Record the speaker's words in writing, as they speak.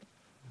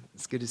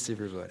It's good to see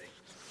everybody.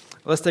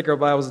 Let's take our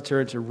Bibles and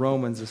turn to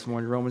Romans this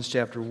morning, Romans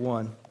chapter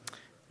 1.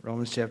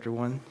 Romans chapter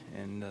 1,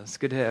 and it's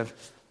good to have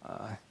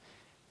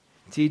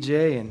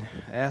TJ and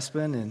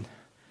Aspen and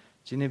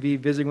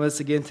Genevieve visiting with us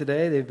again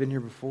today. They've been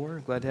here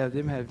before. Glad to have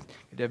them. Good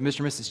to have Mr.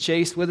 and Mrs.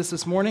 Chase with us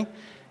this morning,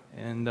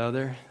 and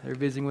they're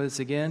visiting with us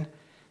again.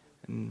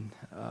 And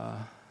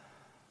I'm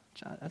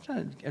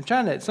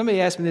trying to.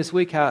 Somebody asked me this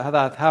week how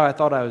I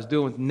thought I was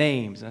doing with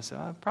names, and I said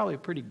I'm probably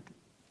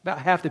about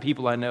half the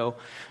people I know,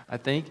 I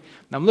think. And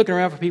I'm looking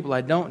around for people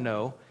I don't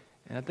know,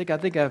 and I think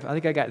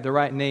I got the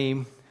right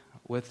name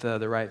with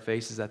the right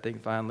faces, I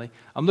think, finally.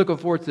 I'm looking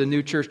forward to the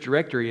new church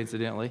directory,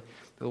 incidentally.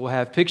 We'll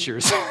have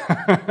pictures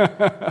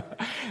of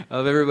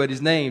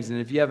everybody's names,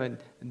 and if you haven't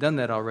done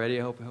that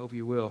already, I hope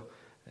you will.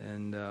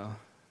 And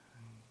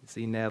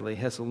see Natalie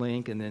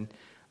Hesselink, and then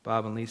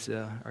Bob and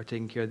Lisa are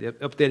taking care of the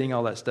updating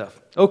all that stuff.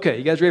 Okay,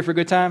 you guys ready for a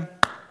good time?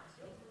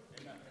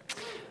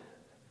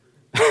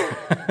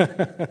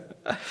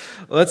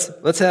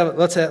 Let's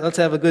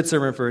have a good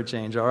sermon for a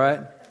change. All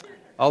right,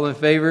 all in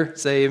favor,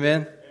 say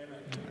amen.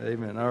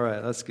 Amen. All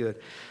right, that's good.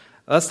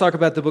 Let's talk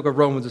about the book of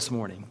Romans this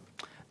morning.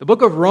 The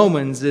book of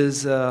Romans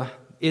is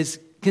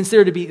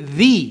considered to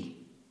be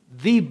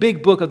the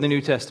big book of the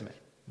New Testament.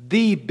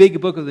 The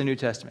big book of the New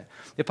Testament.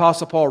 The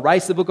Apostle Paul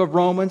writes the book of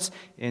Romans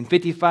in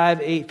 55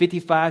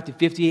 to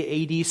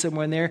 58 AD,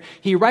 somewhere in there.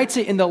 He writes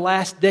it in the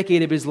last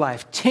decade of his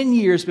life. 10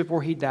 years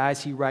before he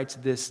dies, he writes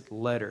this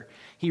letter.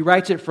 He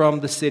writes it from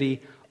the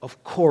city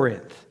of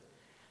Corinth.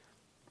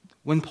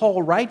 When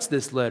Paul writes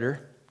this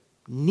letter,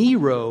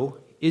 Nero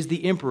is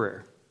the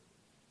emperor.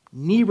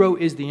 Nero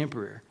is the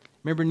emperor.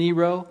 Remember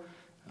Nero?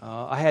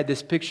 I had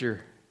this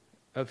picture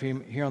of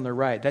him here on the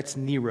right. That's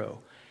Nero.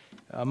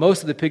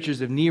 Most of the pictures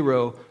of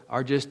Nero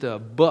are just a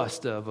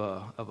bust of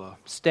a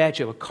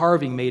statue, of a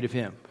carving made of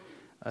him.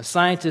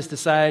 Scientists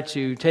decided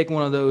to take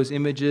one of those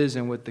images,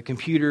 and with the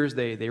computers,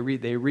 they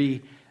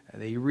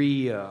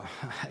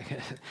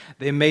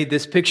made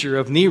this picture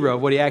of Nero,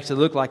 what he actually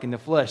looked like in the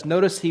flesh.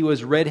 Notice he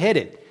was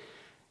redheaded,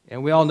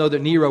 and we all know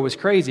that Nero was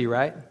crazy,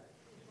 right?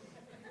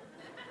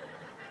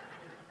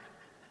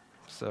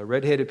 So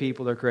redheaded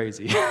people are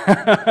crazy.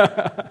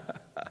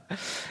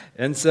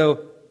 And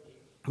so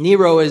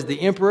Nero is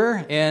the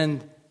emperor,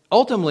 and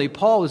ultimately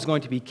Paul is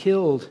going to be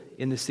killed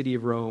in the city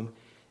of Rome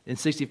in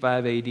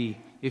 65 AD.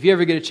 If you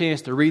ever get a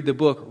chance to read the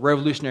book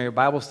Revolutionary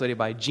Bible Study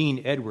by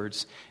Gene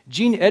Edwards,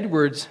 Gene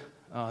Edwards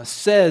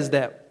says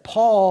that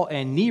Paul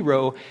and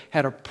Nero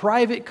had a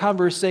private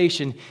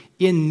conversation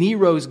in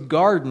Nero's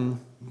garden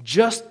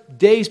just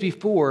days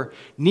before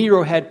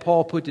Nero had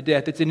Paul put to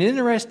death. It's an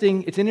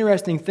interesting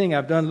thing.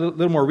 I've done a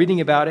little more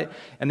reading about it,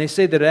 and they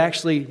say that it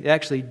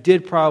actually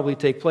did probably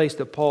take place,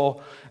 that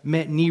Paul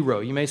met Nero.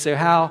 You may say,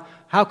 how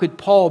could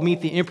Paul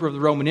meet the emperor of the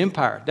Roman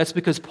Empire? That's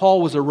because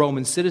Paul was a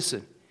Roman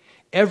citizen.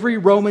 Every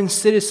Roman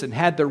citizen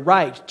had the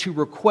right to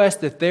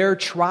request that their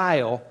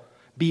trial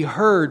be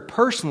heard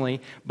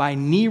personally by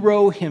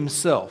Nero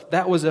himself.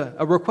 That was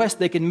a request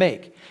they could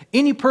make.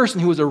 Any person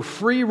who was a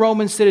free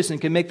Roman citizen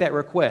could make that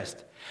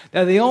request.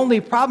 Now, the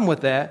only problem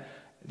with that,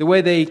 the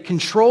way they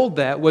controlled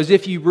that, was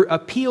if you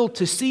appealed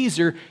to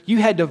Caesar, you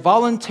had to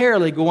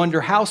voluntarily go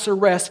under house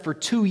arrest for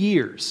 2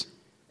 years.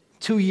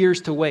 2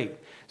 years to wait.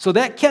 So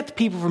that kept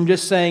people from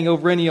just saying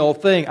over any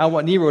old thing, I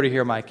want Nero to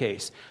hear my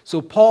case.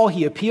 So Paul,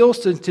 he appeals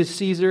to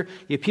Caesar,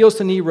 he appeals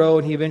to Nero,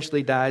 and he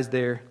eventually dies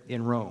there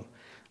in Rome.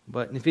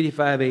 But in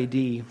 55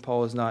 AD,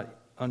 Paul is not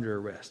under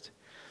arrest.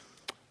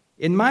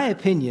 In my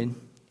opinion,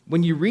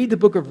 when you read the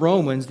book of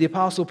Romans, the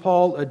Apostle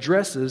Paul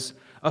addresses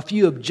a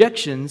few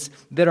objections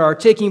that are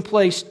taking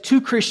place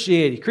to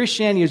Christianity.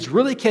 Christianity is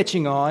really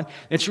catching on.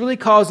 It's really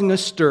causing a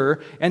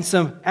stir, and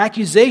some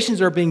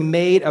accusations are being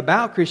made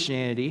about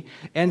Christianity,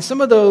 and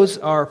some of those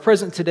are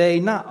present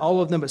today. Not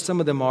all of them, but some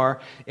of them are.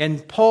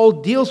 And Paul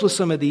deals with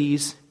some of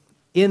these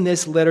in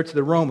this letter to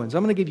the Romans.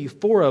 I'm going to give you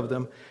 4 of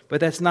them, but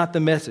that's not the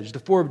message. The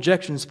 4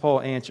 objections Paul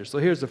answers. So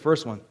here's the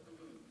first one.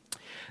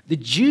 The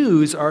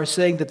Jews are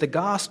saying that the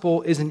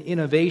gospel is an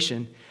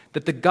innovation,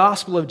 that the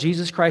gospel of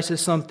Jesus Christ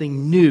is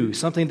something new,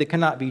 something that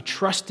cannot be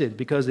trusted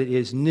because it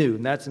is new.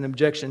 And that's an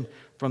objection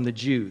from the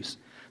Jews.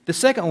 The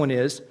second one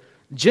is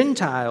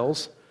Gentile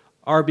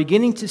Christians are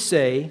beginning to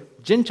say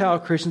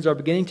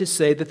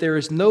that there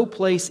is no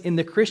place in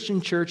the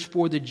Christian church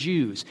for the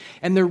Jews.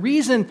 And the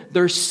reason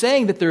they're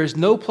saying that there is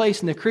no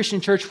place in the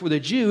Christian church for the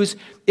Jews,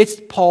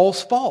 it's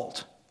Paul's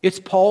fault. It's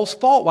Paul's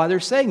fault why they're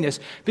saying this.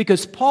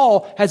 Because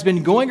Paul has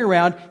been going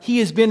around, he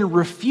has been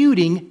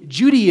refuting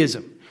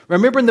Judaism.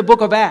 Remember in the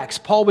book of Acts,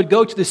 Paul would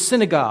go to the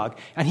synagogue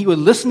and he would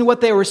listen to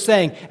what they were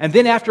saying. And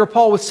then after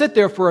Paul would sit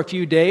there for a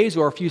few days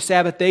or a few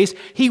Sabbath days,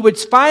 he would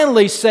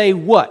finally say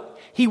what?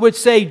 He would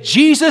say,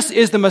 Jesus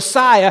is the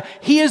Messiah.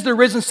 He is the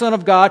risen Son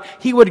of God.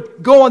 He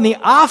would go on the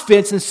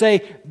offense and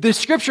say, the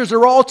scriptures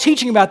are all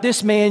teaching about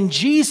this man,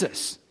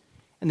 Jesus.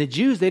 And the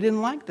Jews, they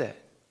didn't like that.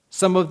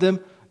 Some of them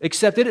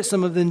accepted it,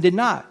 some of them did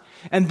not.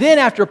 And then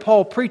after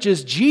Paul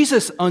preaches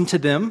Jesus unto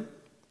them,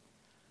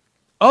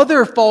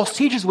 other false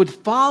teachers would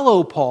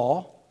follow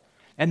Paul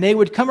And they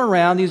would come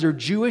around, these are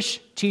Jewish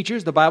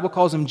teachers, the Bible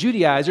calls them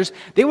Judaizers.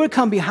 They would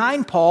come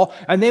behind Paul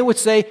and they would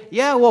say,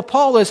 yeah, well,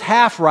 Paul is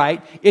half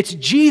right. It's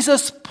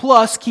Jesus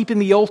plus keeping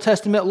the Old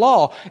Testament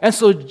law. And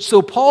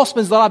so Paul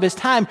spends a lot of his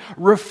time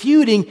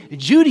refuting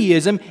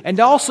Judaism and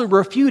also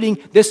refuting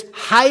this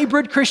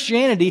hybrid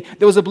Christianity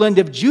that was a blend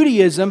of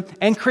Judaism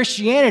and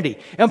Christianity.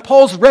 And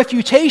Paul's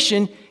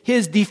refutation,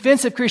 his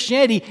defense of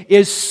Christianity,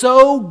 is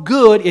so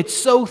good, it's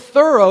so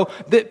thorough,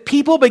 that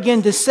people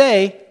begin to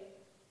say,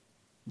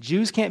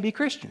 Jews can't be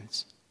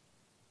Christians.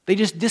 They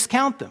just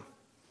discount them.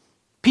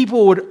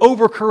 People would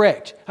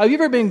overcorrect. Have you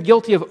ever been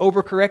guilty of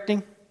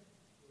overcorrecting?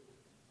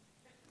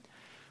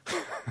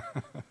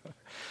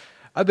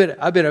 I've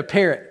been a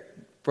parent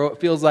for what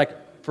feels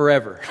like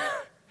forever.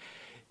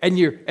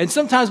 And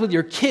sometimes with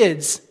your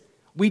kids,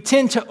 we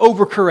tend to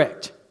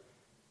overcorrect.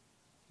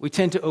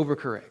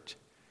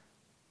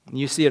 And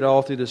you see it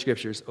all through the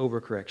Scriptures,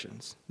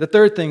 overcorrections. The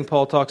third thing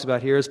Paul talks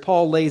about here is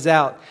Paul lays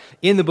out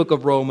in the book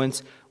of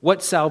Romans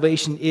what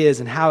salvation is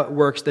and how it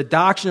works, the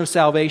doctrine of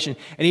salvation.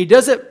 And he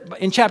does it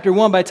in chapter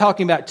 1 by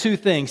talking about two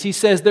things. He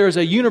says there's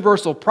a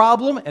universal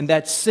problem, and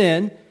that's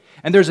sin,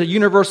 and there's a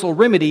universal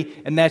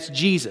remedy, and that's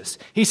Jesus.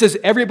 He says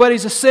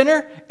everybody's a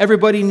sinner,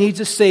 everybody needs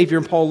a Savior,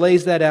 and Paul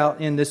lays that out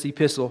in this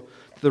epistle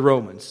to the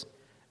Romans.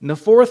 And the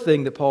fourth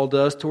thing that Paul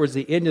does towards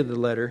the end of the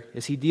letter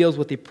is he deals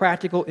with the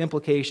practical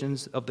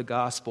implications of the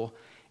gospel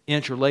in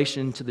its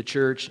relation to the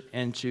church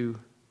and to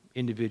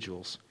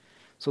individuals.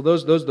 So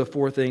those are the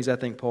four things I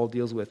think Paul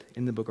deals with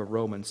in the book of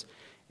Romans.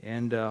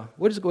 And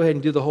we'll just go ahead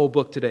and do the whole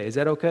book today. Is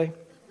that okay?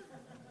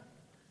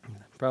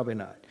 Probably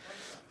not.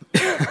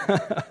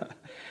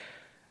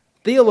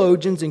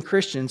 Theologians and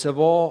Christians have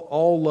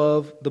all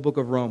loved the book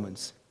of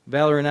Romans.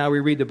 Valerie and I,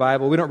 we read the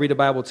Bible. We don't read the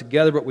Bible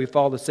together, but we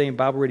follow the same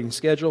Bible reading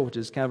schedule, which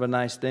is kind of a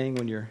nice thing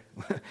when you're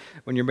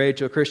married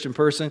to a Christian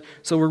person.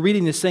 So we're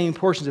reading the same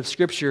portions of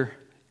Scripture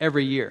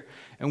every year.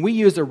 And we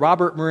use the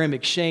Robert Murray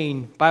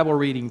McShane Bible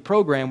reading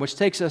program, which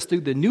takes us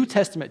through the New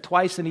Testament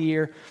twice in a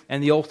year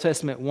and the Old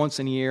Testament once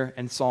in a year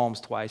and Psalms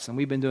twice. And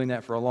we've been doing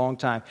that for a long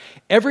time.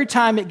 Every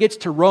time it gets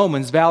to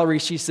Romans, Valerie,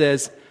 she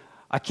says,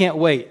 I can't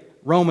wait.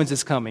 Romans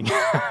is coming.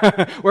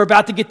 We're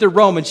about to get to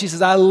Romans. She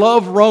says, I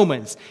love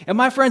Romans. And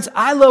my friends,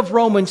 I love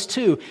Romans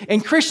too.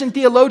 And Christian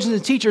theologians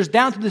and teachers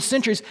down through the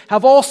centuries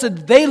have all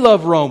said they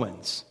love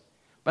Romans.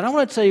 But I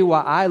want to tell you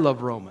why I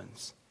love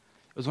Romans.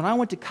 It was when I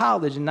went to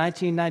college in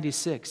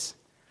 1996.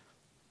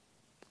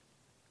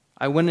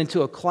 I went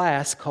into a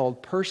class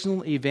called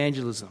Personal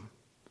Evangelism,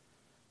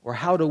 or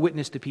How to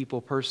Witness to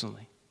People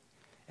Personally.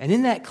 And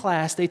in that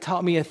class, they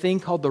taught me a thing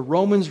called the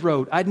Romans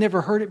Road. I'd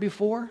never heard it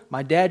before.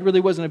 My dad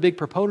really wasn't a big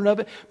proponent of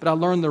it, but I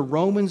learned the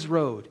Romans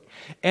Road.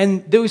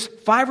 And those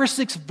 5 or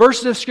 6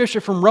 verses of Scripture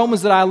from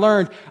Romans that I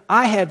learned,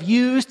 I have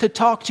used to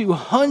talk to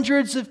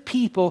hundreds of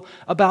people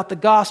about the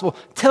gospel,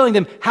 telling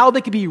them how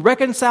they could be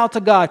reconciled to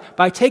God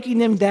by taking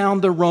them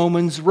down the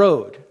Romans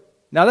Road.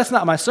 Now, that's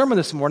not my sermon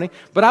this morning,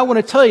 but I want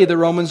to tell you the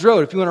Romans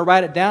Road. If you want to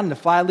write it down in the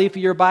flyleaf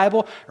of your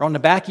Bible or on the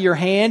back of your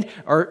hand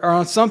or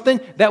on something,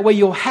 that way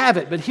you'll have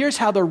it. But here's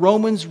how the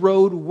Romans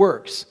Road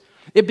works.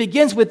 It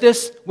begins with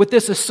this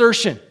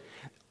assertion.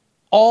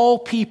 All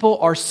people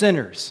are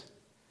sinners.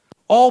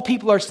 All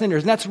people are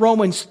sinners. And that's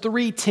Romans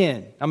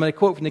 3:10. I'm going to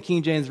quote from the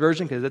King James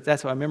Version because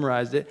that's how I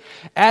memorized it.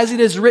 As it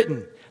is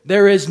written,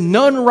 there is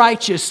none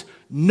righteous,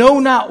 no,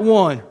 not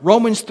one.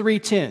 Romans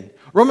 3:10.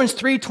 Romans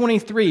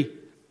 3:23.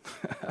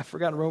 I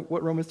forgot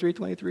what Romans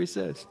 3:23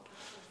 says.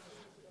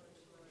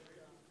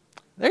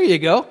 There you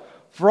go.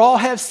 For all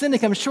have sinned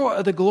and come short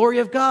of the glory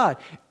of God.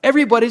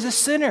 Everybody's a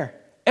sinner.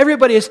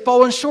 Everybody has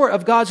fallen short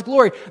of God's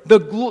glory.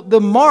 The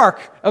mark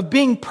of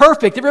being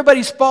perfect,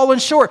 everybody's fallen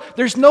short.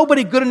 There's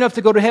nobody good enough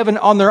to go to heaven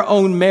on their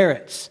own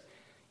merits.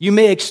 You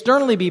may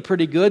externally be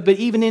pretty good, but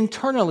even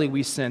internally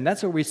we sin.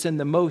 That's where we sin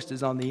the most,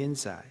 is on the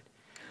inside.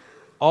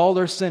 All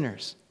are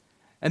sinners.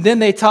 And then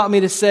they taught me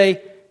to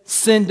say,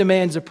 sin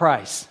demands a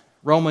price.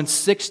 Romans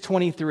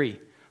 6:23,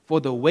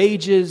 for the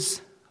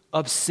wages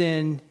of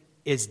sin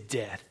is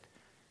death.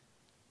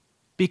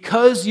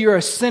 Because you're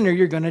a sinner,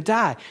 you're going to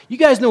die. You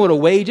guys know what a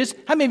wage is?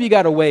 How many of you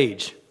got a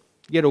wage?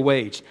 Get a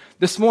wage.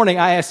 This morning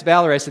I asked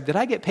Valerie, I said, did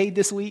I get paid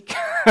this week?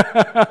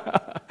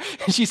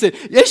 And she said,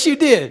 yes, you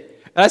did.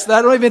 I said,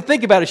 I don't even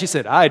think about it. She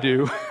said, I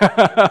do.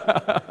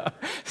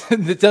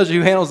 It tells you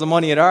who handles the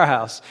money at our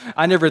house.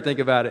 I never think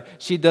about it.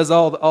 She does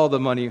all the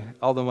money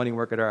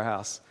work at our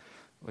house,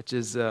 which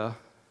is...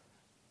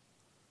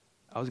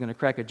 I was going to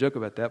crack a joke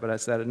about that, but I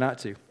decided not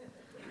to.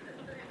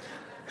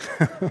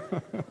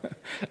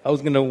 I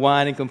was going to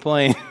whine and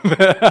complain.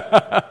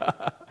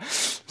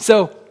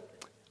 So,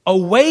 a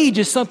wage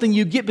is something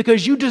you get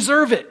because you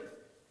deserve it.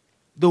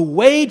 The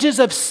wages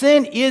of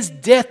sin is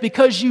death.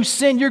 Because you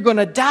sin, you're going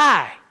to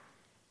die.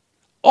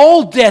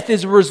 All death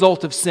is a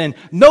result of sin.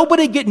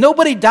 Nobody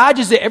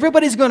dodges it.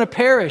 Everybody's going to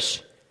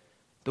perish.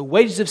 The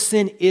wages of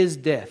sin is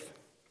death.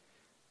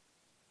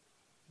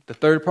 The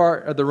third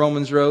part of the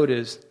Romans Road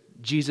is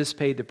Jesus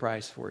paid the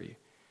price for you.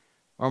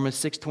 Romans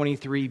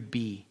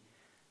 6:23b.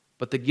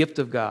 But the gift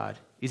of God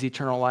is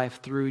eternal life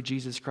through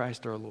Jesus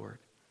Christ our Lord.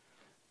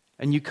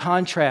 and you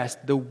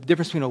contrast the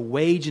difference between a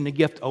wage and a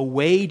gift. A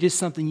wage is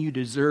something you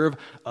deserve.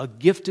 A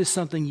gift is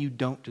something you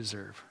don't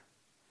deserve.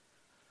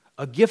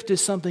 A gift is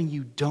something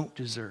you don't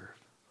deserve.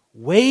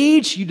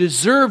 Wage, you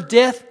deserve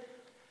death.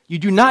 You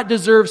do not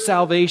deserve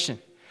salvation.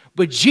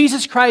 But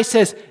Jesus Christ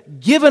has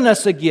given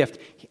us a gift.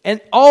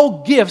 And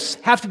all gifts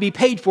have to be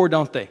paid for,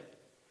 don't they?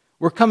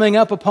 We're coming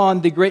up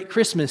upon the great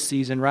Christmas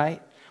season,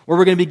 right? Where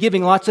we're going to be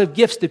giving lots of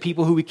gifts to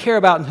people who we care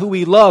about and who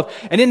we love.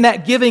 And in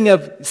that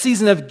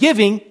season of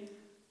giving,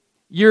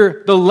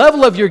 the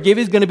level of your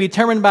giving is going to be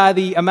determined by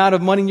the amount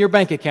of money in your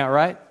bank account,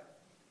 right?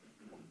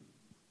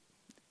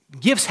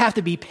 Gifts have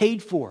to be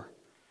paid for.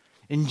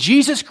 And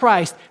Jesus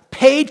Christ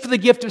paid for the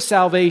gift of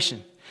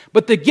salvation.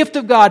 But the gift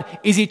of God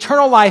is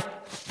eternal life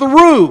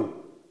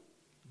through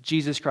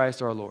Jesus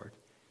Christ our Lord.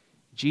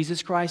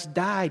 Jesus Christ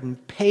died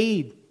and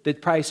paid the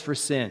price for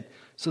sin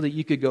so that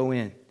you could go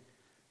in.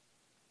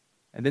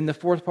 And then the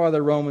fourth part of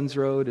the Romans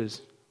road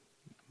is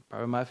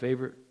probably my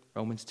favorite,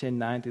 Romans 10,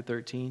 9 through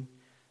 13.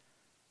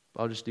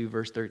 I'll just do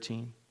verse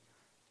 13.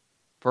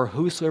 For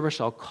whosoever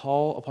shall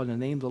call upon the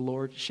name of the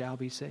Lord shall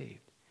be saved.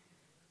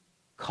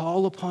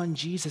 Call upon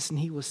Jesus and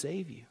He will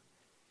save you.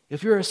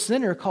 If you're a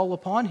sinner, call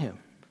upon Him.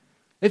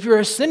 If you're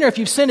a sinner, if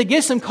you've sinned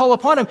against Him, call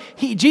upon Him.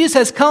 Jesus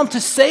has come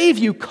to save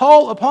you.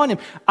 Call upon Him.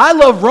 I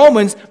love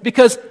Romans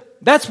because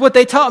that's what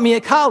they taught me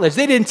at college.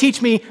 They didn't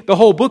teach me the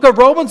whole book of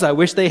Romans. I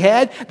wish they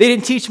had. They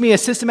didn't teach me a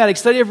systematic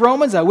study of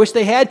Romans. I wish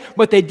they had.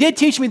 But they did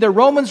teach me the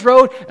Romans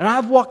road, and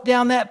I've walked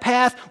down that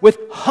path with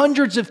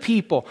hundreds of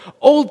people,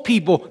 old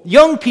people,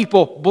 young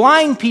people,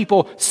 blind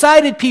people,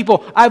 sighted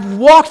people.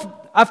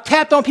 I've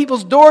tapped on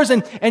people's doors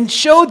and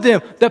showed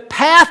them the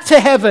path to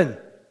heaven.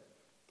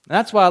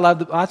 That's why I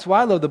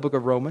love the book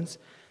of Romans,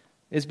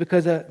 is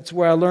because it's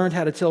where I learned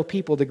how to tell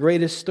people the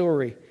greatest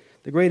story,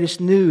 the greatest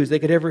news they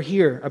could ever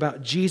hear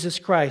about Jesus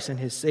Christ and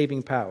His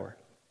saving power.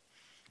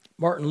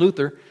 Martin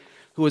Luther,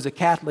 who was a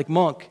Catholic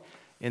monk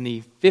in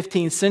the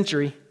 15th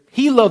century,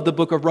 he loved the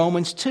book of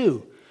Romans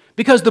too.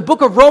 Because the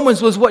book of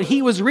Romans was what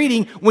he was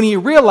reading when he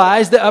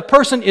realized that a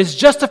person is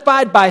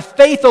justified by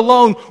faith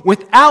alone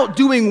without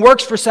doing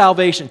works for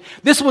salvation.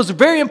 This was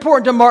very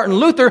important to Martin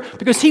Luther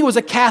because he was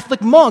a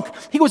Catholic monk.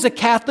 He was a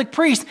Catholic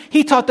priest.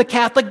 He taught the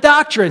Catholic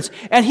doctrines.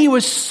 And he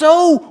was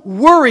so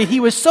worried, he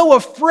was so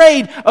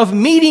afraid of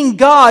meeting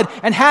God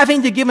and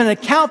having to give an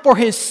account for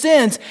his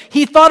sins.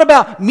 He thought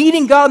about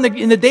meeting God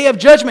in the day of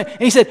judgment.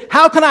 And he said,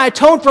 how can I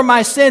atone for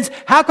my sins?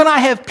 How can I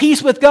have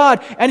peace with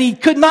God? And he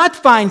could not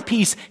find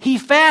peace. He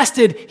fasted.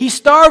 He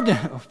starved.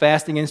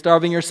 Fasting and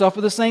starving yourself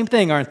are the same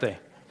thing, aren't they?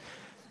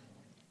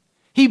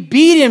 He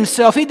beat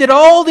himself. He did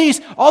all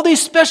these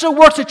special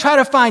works to try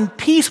to find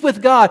peace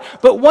with God.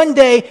 But one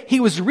day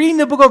he was reading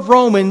the book of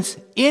Romans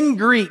in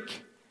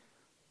Greek.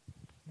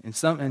 And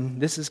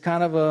this is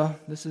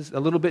a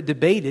little bit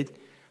debated.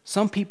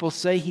 Some people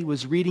say he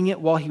was reading it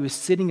while he was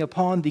sitting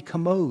upon the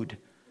commode.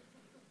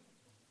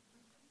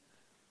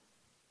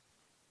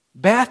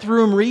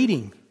 Bathroom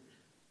reading.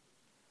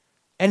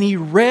 And he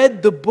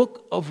read the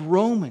book of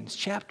Romans,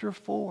 chapter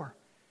 4,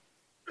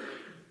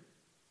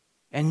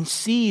 and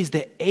sees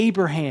that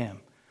Abraham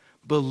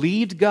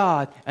believed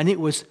God and it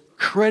was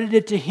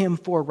credited to him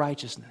for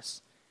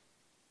righteousness.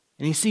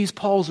 And he sees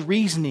Paul's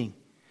reasoning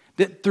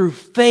that through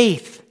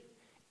faith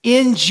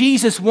in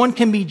Jesus, one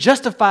can be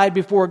justified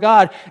before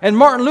God. And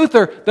Martin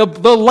Luther,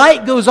 the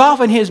light goes off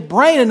in his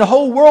brain and the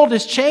whole world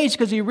is changed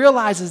because he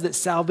realizes that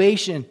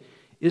salvation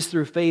is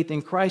through faith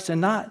in Christ and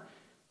not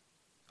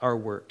our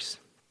works.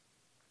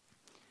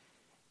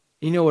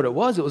 You know what it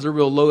was? It was a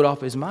real load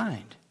off his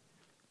mind.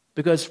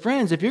 Because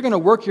friends, if you're going to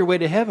work your way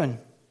to heaven,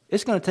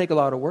 it's going to take a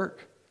lot of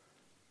work.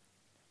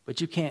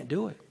 But you can't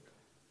do it.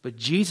 But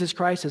Jesus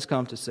Christ has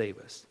come to save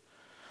us.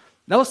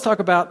 Now let's talk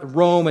about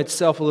Rome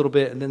itself a little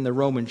bit, and then the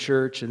Roman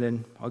church, and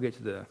then I'll get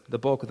to the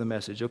bulk of the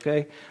message,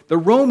 okay? The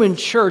Roman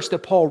church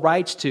that Paul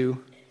writes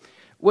to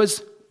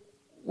was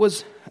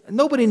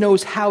nobody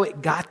knows how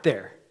it got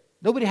there.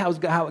 Nobody knows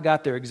how it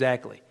got there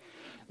exactly.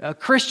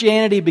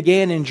 Christianity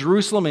began in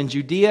Jerusalem and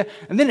Judea,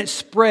 and then it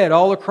spread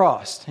all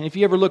across. And if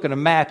you ever look at a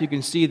map, you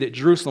can see that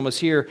Jerusalem is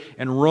here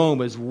and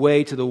Rome is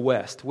way to the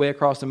west, way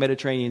across the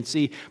Mediterranean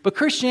Sea. But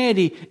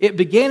Christianity, it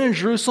began in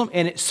Jerusalem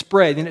and it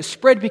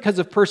spread because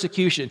of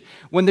persecution.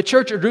 When the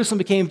church of Jerusalem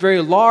became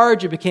very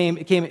large, it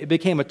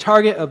became a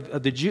target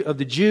of the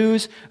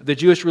Jews, the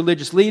Jewish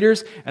religious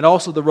leaders, and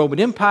also the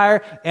Roman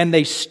Empire. And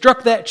they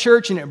struck that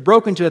church and it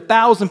broke into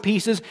 1,000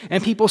 pieces,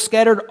 and people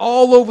scattered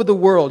all over the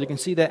world. You can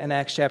see that in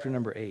Acts chapter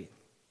number 8.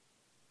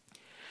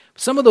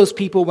 Some of those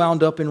people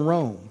wound up in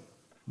Rome.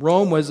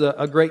 Rome was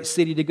a great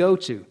city to go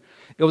to.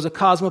 It was a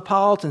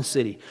cosmopolitan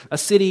city, a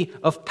city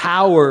of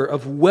power,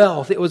 of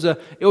wealth. It was a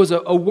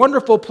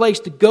wonderful place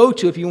to go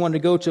to if you wanted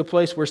to go to a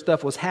place where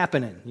stuff was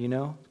happening,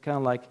 kind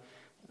of like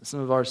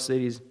some of our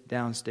cities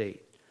downstate.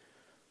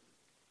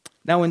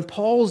 Now, in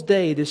Paul's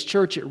day, this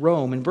church at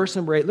Rome, in verse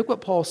number 8, look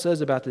what Paul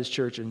says about this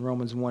church in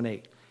Romans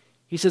 1:8.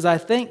 He says, I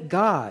thank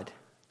God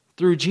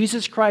through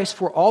Jesus Christ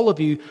for all of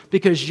you,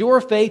 because your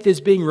faith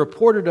is being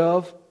reported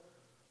of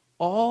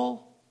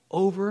all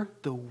over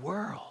the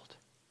world.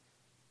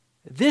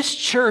 This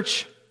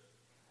church,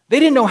 they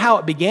didn't know how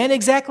it began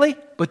exactly,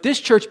 but this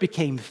church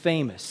became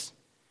famous.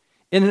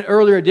 In an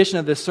earlier edition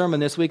of this sermon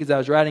this week, as I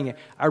was writing it,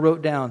 I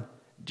wrote down,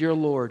 "Dear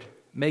Lord,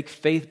 make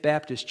Faith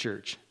Baptist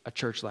Church a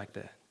church like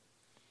that.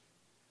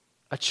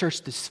 A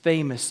church that's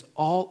famous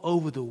all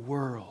over the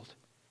world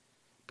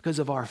because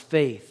of our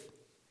faith,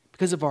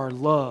 because of our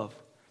love,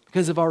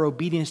 because of our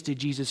obedience to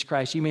Jesus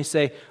Christ." You may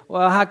say,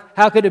 "Well,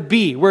 how could it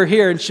be? We're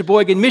here in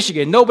Sheboygan,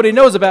 Michigan. Nobody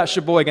knows about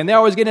Sheboygan. They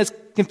always get us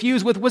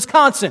confused with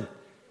Wisconsin."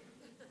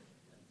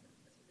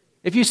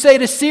 If you say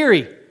to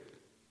Siri,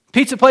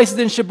 "Pizza places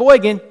in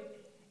Sheboygan,"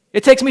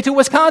 it takes me to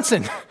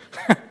Wisconsin.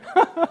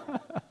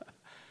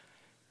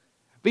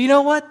 But you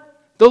know what?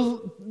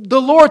 The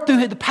Lord,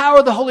 through the power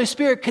of the Holy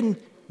Spirit, can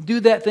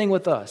do that thing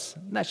with us.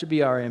 And that should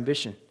be our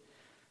ambition,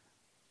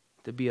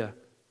 to be a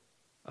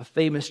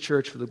famous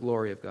church for the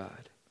glory of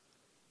God.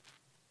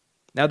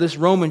 Now, this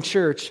Roman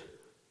church,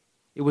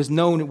 it was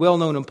well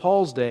known in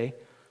Paul's day,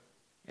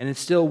 and it's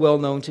still well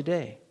known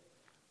today.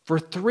 For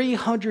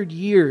 300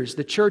 years,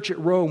 the church at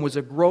Rome was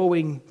a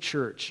growing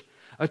church.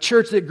 A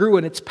church that grew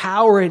in its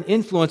power and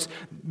influence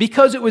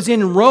because it was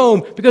in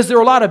Rome, because there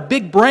were a lot of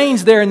big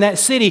brains there in that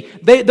city.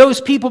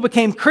 Those people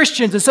became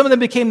Christians, and some of them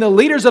became the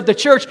leaders of the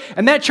church,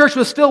 and that church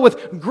was filled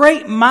with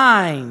great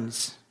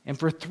minds. And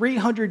for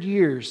 300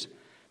 years,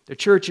 the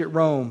church at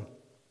Rome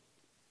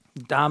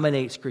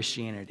dominates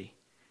Christianity.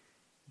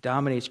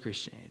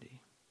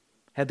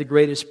 Had the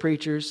greatest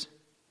preachers,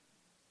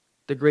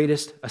 the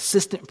greatest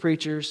assistant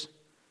preachers,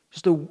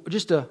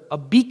 just a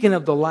beacon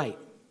of the light,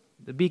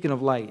 the beacon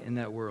of light in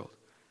that world.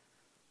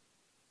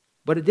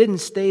 But it didn't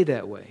stay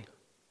that way,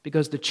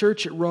 because the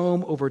church at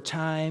Rome over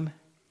time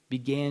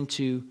began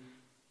to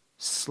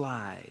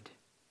slide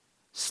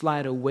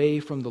away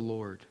from the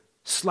Lord,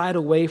 slide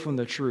away from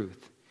the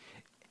truth,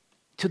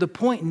 to the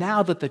point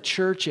now that the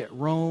church at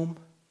Rome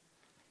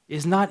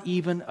is not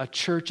even a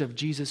church of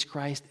Jesus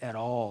Christ at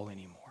all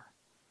anymore,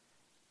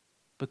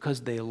 because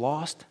they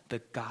lost the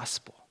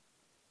gospel.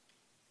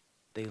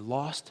 They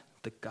lost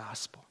the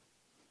gospel.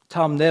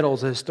 Tom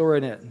Nettles, a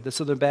historian at the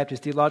Southern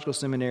Baptist Theological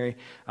Seminary,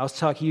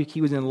 he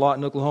was in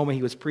Lawton, Oklahoma.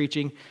 He was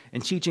preaching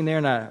and teaching there,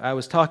 and I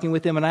was talking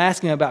with him, and I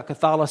asked him about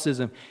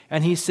Catholicism.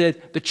 And he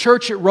said, the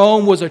church at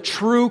Rome was a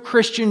true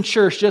Christian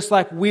church, just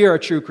like we are a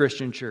true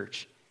Christian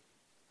church.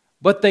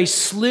 But they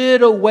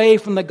slid away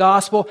from the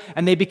gospel,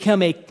 and they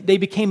became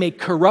a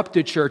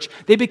corrupted church.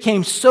 They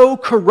became so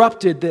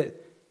corrupted that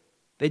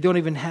they don't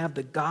even have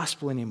the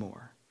gospel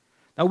anymore.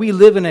 Now, we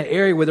live in an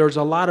area where there's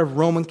a lot of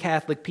Roman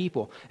Catholic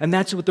people, and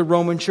that's what the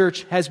Roman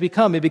church has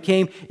become.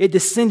 It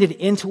descended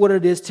into what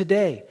it is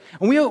today.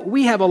 And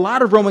we have a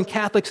lot of Roman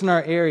Catholics in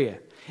our area,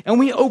 and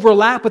we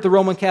overlap with the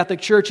Roman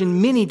Catholic Church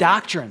in many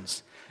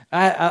doctrines.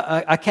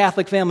 A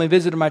Catholic family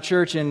visited my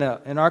church in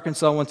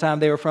Arkansas one time.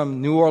 They were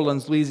from New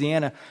Orleans,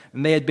 Louisiana,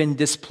 and they had been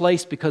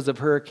displaced because of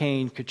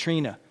Hurricane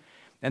Katrina.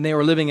 And they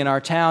were living in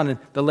our town, and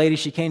the lady,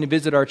 she came to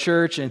visit our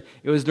church, and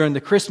it was during the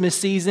Christmas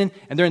season.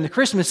 And during the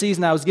Christmas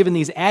season, I was giving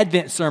these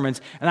Advent sermons.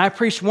 And I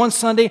preached one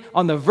Sunday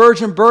on the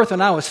virgin birth,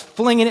 and I was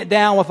flinging it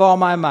down with all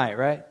my might,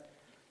 right?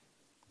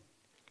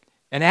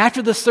 And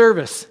after the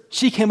service,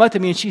 she came up to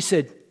me and she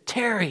said,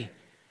 "Terry,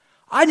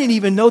 I didn't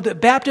even know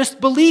that Baptists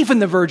believe in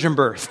the virgin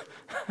birth.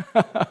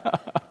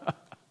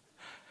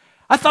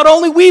 I thought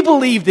only we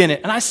believed in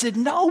it." And I said,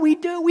 "No, we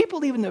do. We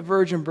believe in the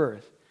virgin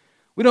birth.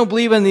 We don't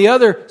believe in the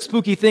other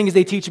spooky things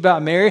they teach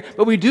about Mary,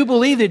 but we do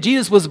believe that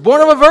Jesus was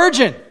born of a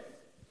virgin."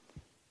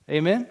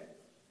 Amen?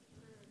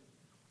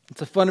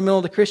 It's a fundamental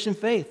of the Christian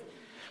faith.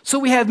 So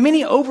we have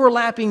many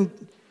overlapping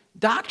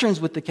doctrines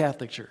with the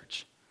Catholic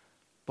Church,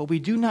 but we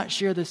do not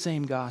share the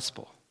same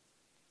gospel.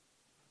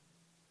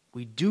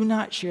 We do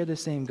not share the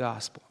same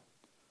gospel.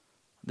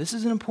 This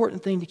is an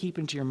important thing to keep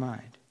into your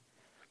mind.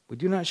 We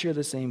do not share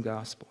the same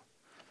gospel.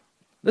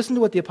 Listen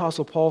to what the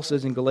Apostle Paul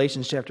says in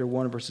Galatians chapter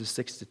 1, verses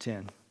 6 to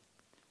 10.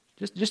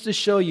 Just to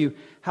show you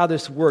how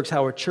this works,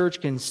 how a church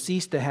can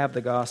cease to have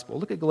the gospel.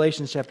 Look at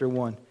Galatians chapter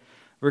 1,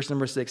 verse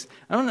number 6.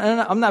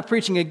 I'm not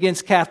preaching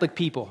against Catholic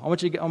people. I'm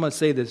going to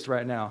say this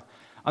right now.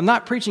 I'm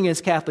not preaching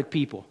against Catholic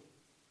people.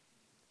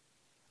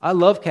 I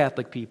love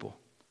Catholic people.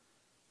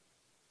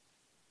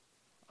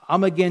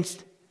 I'm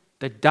against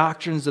the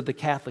doctrines of the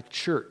Catholic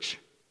Church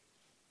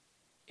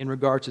in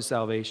regards to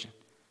salvation.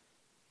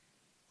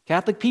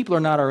 Catholic people are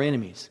not our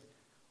enemies.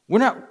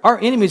 Our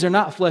enemies are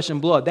not flesh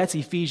and blood. That's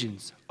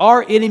Ephesians.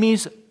 Our enemy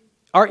is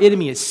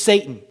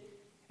Satan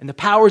and the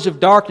powers of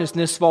darkness in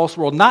this false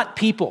world, not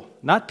people.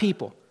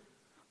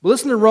 But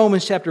listen to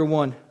Romans chapter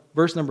 1,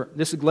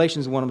 this is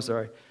Galatians 1,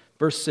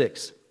 verse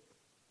 6.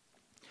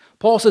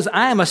 Paul says,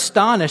 "I am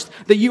astonished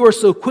that you are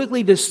so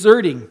quickly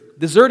deserting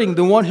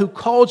the one who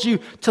called you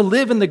to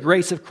live in the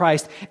grace of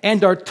Christ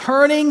and are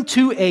turning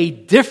to a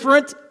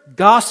different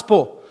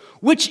gospel,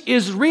 which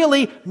is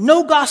really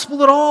no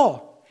gospel at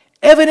all.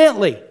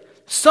 Evidently,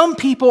 some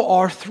people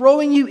are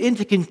throwing you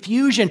into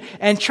confusion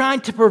and trying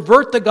to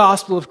pervert the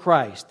gospel of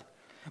Christ.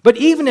 But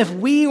even if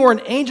we or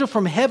an angel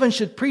from heaven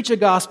should preach a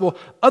gospel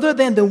other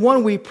than the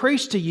one we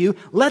preach to you,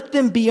 let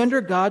them be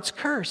under God's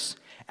curse.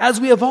 As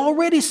we have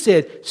already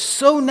said,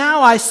 so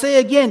now I say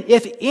again,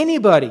 if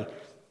anybody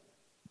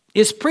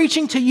is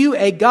preaching to you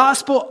a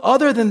gospel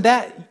other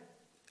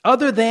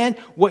than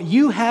what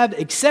you have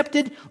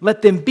accepted,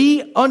 let them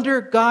be under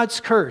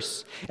God's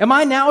curse. Am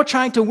I now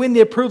trying to win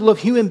the approval of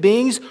human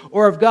beings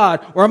or of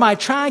God? Or am I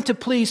trying to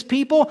please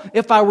people?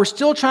 If I were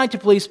still trying to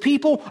please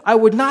people, I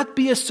would not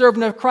be a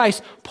servant of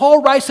Christ.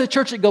 Paul writes to the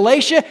church at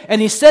Galatia, and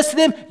he says to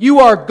them, you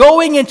are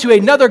going into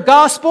another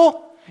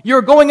gospel.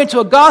 You're going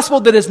into a gospel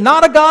that is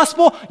not a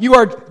gospel. You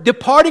are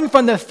departing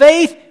from the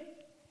faith.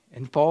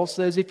 And Paul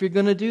says, if you're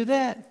going to do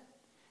that,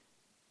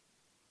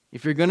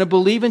 if you're going to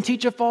believe and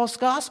teach a false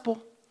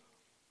gospel,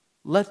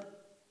 let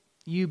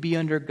you be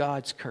under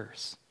God's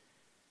curse.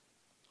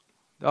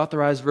 The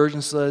Authorized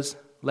Version says,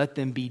 let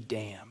them be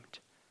damned.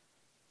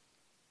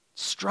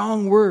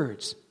 Strong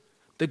words.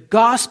 The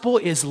gospel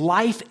is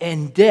life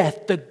and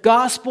death. The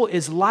gospel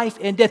is life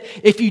and death.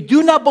 If you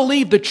do not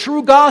believe the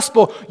true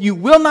gospel, you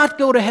will not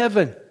go to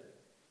heaven.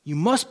 You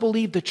must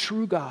believe the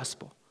true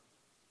gospel,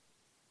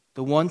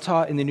 the one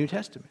taught in the New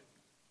Testament.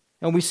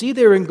 And we see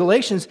there in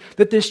Galatians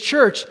that this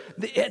church,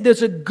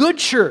 there's a good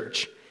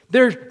church.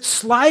 They're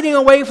sliding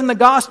away from the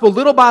gospel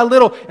little by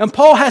little, and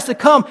Paul has to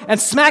come and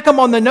smack them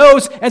on the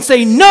nose and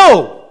say,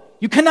 no,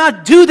 you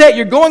cannot do that.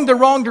 You're going the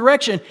wrong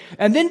direction.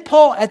 And then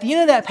Paul, at the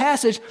end of that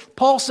passage,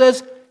 Paul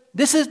says,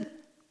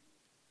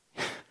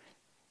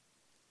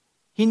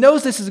 he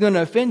knows this is going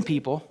to offend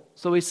people,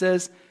 so he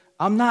says,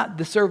 I'm not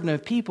the servant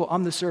of people,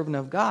 I'm the servant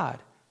of God.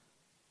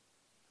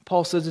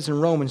 Paul says this in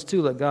Romans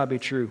 2, let God be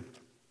true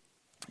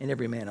and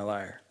every man a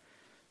liar.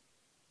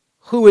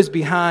 Who is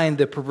behind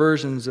the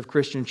perversions of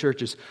Christian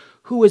churches?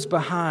 Who is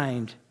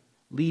behind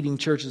leading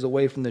churches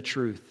away from the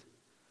truth?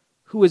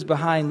 Who is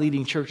behind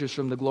leading churches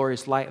from the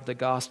glorious light of the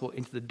gospel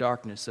into the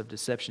darkness of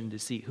deception and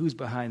deceit? Who's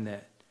behind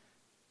that?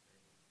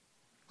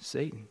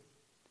 Satan.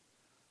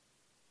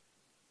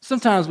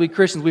 Sometimes we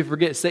Christians, we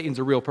forget Satan's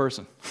a real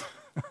person.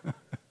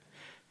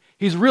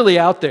 He's really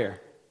out there.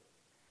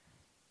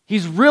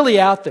 He's really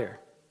out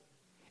there.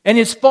 And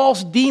his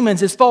false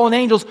demons, his fallen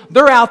angels,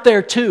 they're out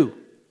there too.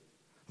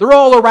 They're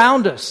all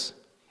around us.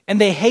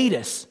 And they hate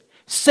us.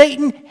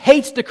 Satan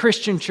hates the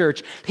Christian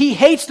church. He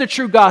hates the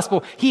true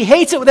gospel. He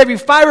hates it with every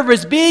fiber of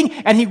his being,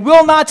 and he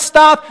will not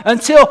stop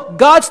until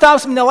God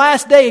stops him in the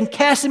last day and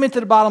casts him into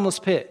the bottomless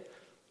pit.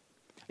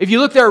 If you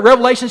look there at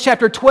Revelation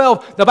chapter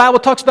 12, the Bible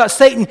talks about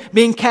Satan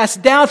being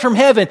cast down from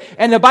heaven.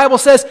 And the Bible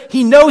says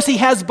he knows he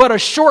has but a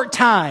short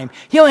time.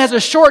 He only has a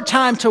short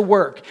time to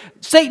work.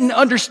 Satan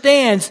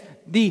understands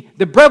the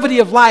brevity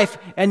of life,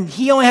 and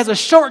he only has a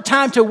short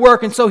time to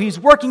work, and so he's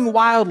working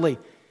wildly.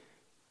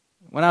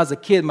 When I was a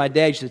kid, my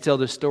dad used to tell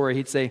this story.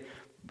 He'd say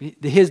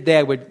his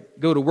dad would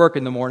go to work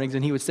in the mornings,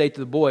 and he would say to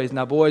the boys,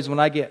 now boys,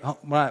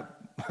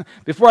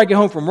 before I get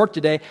home from work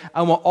today,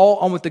 I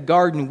want the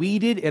garden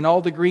weeded and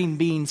all the green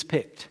beans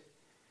picked.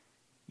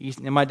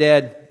 And my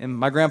dad and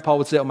my grandpa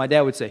would say, my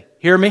dad would say,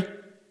 hear me?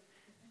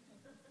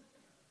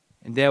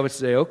 And Dad would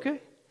say,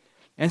 okay.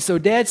 And so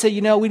Dad said,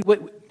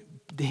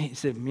 he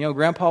said,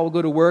 Grandpa would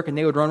go to work and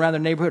they would run around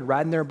their neighborhood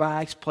riding their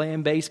bikes,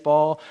 playing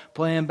baseball,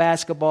 playing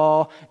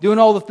basketball, doing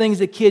all the things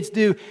that kids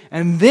do.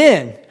 And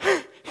then,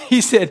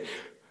 he said,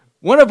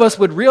 one of us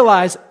would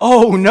realize,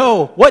 oh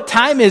no, what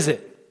time is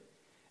it?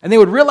 And they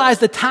would realize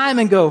the time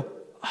and go,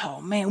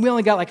 oh man, we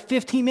only got like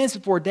 15 minutes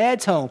before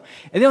Dad's home.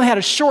 And they only had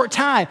a short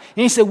time.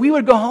 And he said, we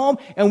would go home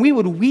and we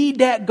would weed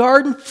that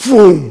garden,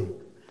 boom,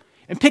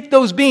 and pick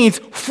those beans,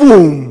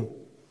 boom,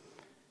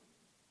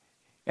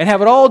 and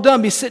have it all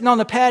done, be sitting on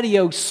the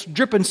patio,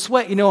 dripping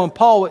sweat, and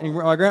Paul,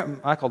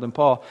 I called him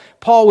Paul,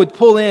 Paul would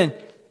pull in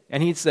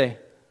and he'd say,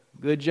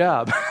 good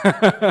job.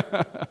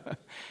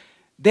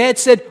 Dad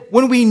said,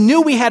 when we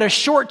knew we had a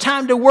short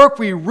time to work,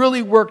 we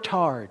really worked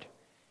hard.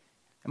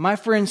 And my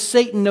friend,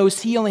 Satan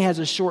knows he only has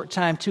a short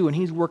time too, and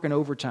he's working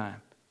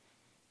overtime.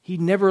 He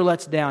never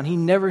lets down. He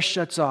never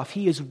shuts off.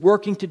 He is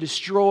working to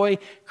destroy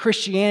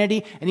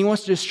Christianity, and he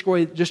wants to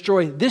destroy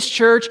this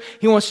church.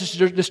 He wants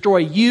to destroy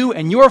you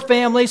and your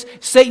families.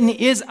 Satan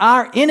is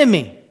our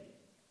enemy.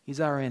 He's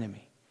our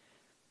enemy.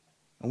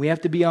 And we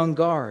have to be on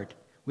guard.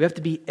 We have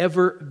to be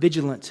ever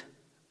vigilant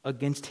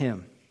against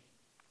him.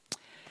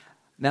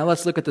 Now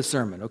let's look at the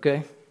sermon,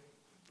 okay?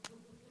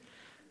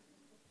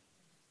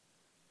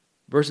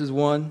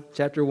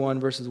 Chapter 1,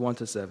 verses 1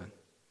 to 7.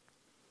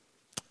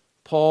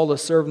 Paul, a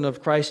servant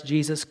of Christ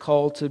Jesus,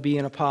 called to be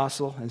an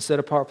apostle and set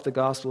apart for the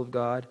gospel of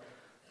God,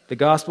 the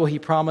gospel he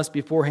promised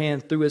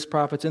beforehand through his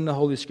prophets in the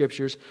Holy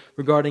Scriptures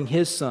regarding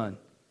his Son,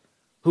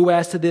 who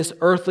as to this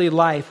earthly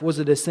life was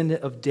a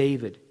descendant of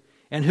David,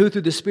 and who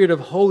through the Spirit of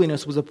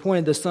holiness was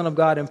appointed the Son of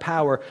God in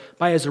power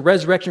by his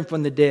resurrection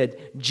from the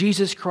dead,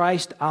 Jesus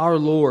Christ our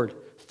Lord.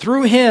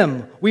 Through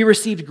him we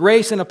received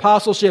grace and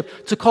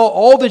apostleship to call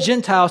all the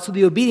Gentiles to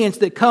the obedience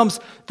that comes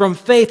from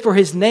faith for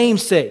his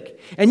name's sake.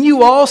 And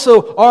you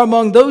also are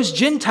among those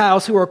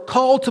Gentiles who are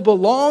called to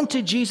belong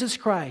to Jesus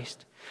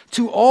Christ.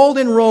 To all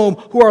in Rome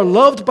who are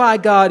loved by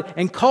God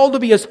and called to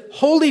be his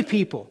holy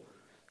people,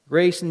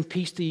 grace and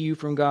peace to you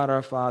from God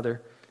our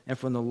Father and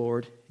from the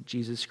Lord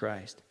Jesus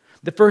Christ.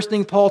 The first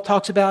thing Paul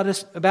talks about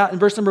in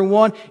verse number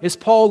 1 is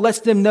Paul lets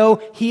them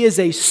know he is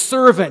a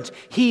servant.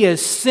 He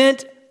is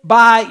sent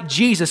by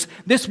Jesus.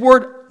 This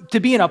word to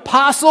be an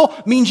apostle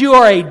means you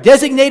are a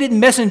designated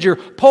messenger.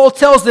 Paul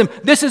tells them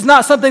this is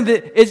not something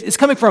that is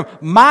coming from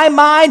my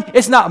mind.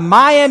 It's not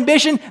my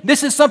ambition.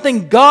 This is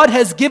something God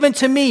has given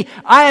to me.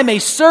 I am a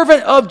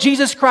servant of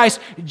Jesus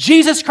Christ.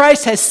 Jesus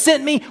Christ has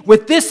sent me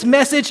with this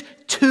message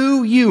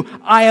to you.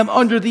 I am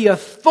under the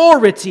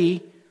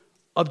authority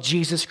of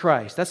Jesus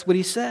Christ. That's what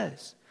he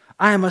says.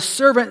 I am a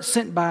servant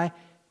sent by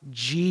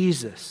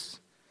Jesus.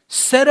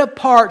 Set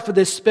apart for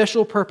this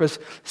special purpose.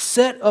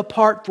 Set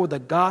apart for the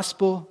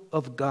gospel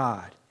of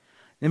God.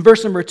 In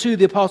verse number 2,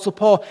 the Apostle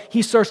Paul,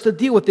 he starts to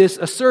deal with this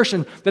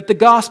assertion that the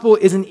gospel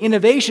is an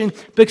innovation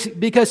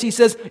because he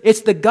says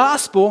it's the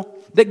gospel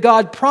that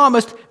God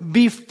promised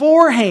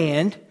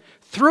beforehand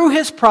through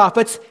his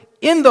prophets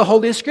in the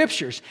Holy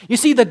Scriptures. You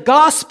see, the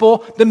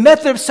gospel, the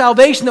method of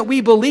salvation that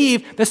we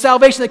believe, the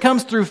salvation that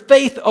comes through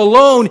faith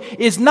alone,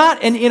 is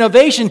not an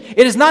innovation.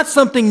 It is not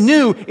something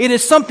new. It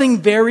is something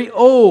very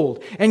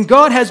old. And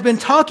God has been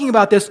talking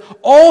about this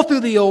all through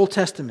the Old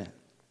Testament.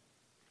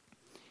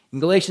 In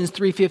Galatians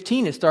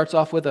 3:15, it starts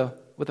off with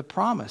a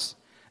promise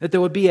that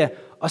there would be a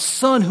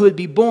son who would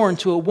be born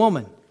to a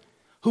woman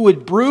who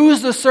would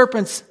bruise the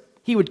serpent's.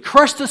 He would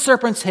crush the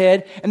serpent's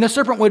head, and the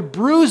serpent would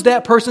bruise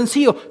that person's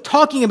heel,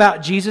 talking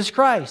about Jesus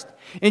Christ.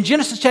 In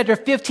Genesis chapter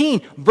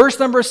 15, verse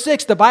number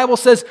 6, the Bible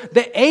says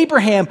that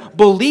Abraham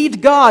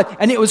believed God,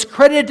 and it was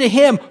credited to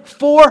him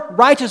for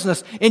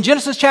righteousness. In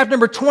Genesis chapter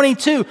number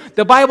 22,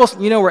 the Bible,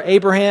 you know where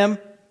Abraham,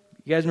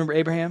 you guys remember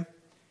Abraham?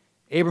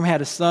 Abraham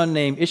had a son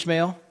named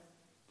Ishmael,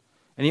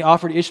 and he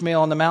offered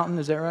Ishmael on the mountain,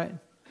 is that right?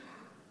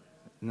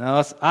 No,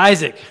 it's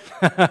Isaac.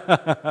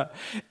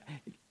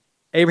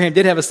 Abraham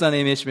did have a son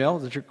named Ishmael.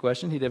 It's a trick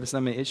question. He did have a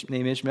son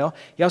named Ishmael.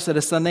 He also had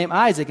a son named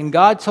Isaac. And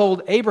God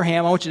told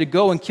Abraham, I want you to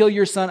go and kill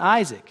your son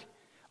Isaac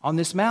on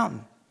this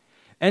mountain.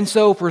 And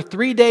so for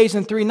 3 days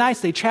and 3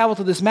 nights, they traveled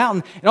to this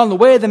mountain. And on the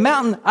way to the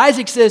mountain,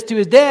 Isaac says to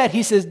his dad,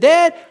 he says,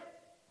 Dad,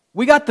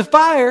 we got the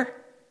fire,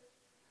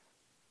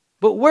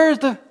 but where's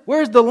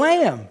the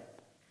lamb?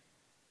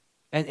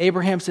 And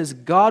Abraham says,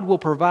 God will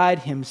provide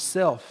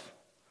himself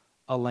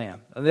a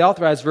lamb. The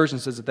Authorized Version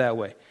says it that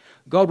way.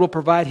 God will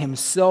provide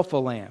himself a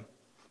lamb.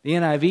 The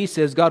NIV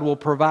says God will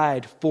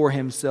provide for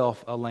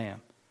himself a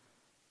lamb.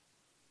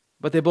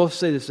 But they both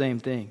say the same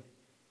thing.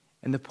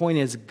 And the point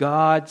is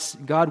God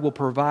will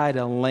provide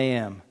a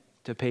lamb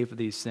to pay for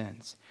these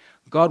sins.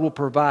 God will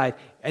provide.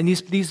 And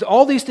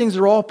all these things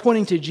are all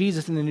pointing to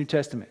Jesus in the New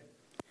Testament.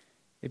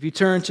 If you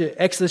turn to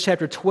Exodus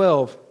chapter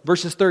 12,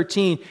 verses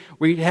 13,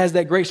 where he has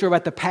that great story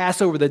about the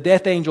Passover, the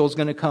death angel is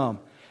going to come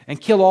and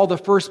kill all the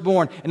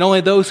firstborn, and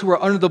only those who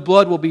are under the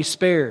blood will be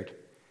spared.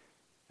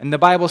 And the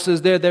Bible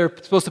says they're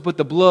supposed to put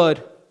the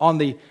blood on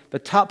the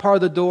top part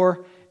of the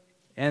door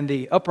and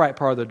the upright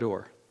part of the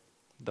door,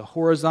 the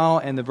horizontal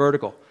and the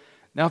vertical.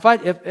 Now,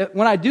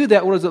 when I do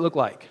that, what does it look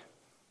like?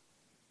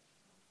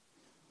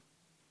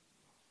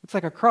 It's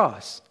like a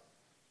cross.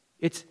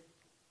 It's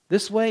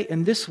this way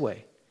and this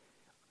way.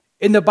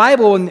 In the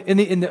Bible,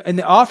 in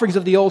the offerings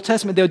of the Old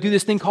Testament, they would do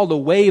this thing called a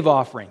wave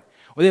offering,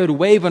 where they would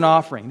wave an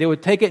offering. They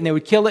would take it and they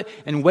would kill it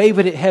and wave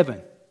it at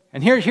heaven.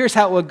 And here's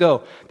how it would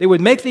go. They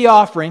would make the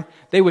offering,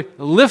 they would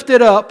lift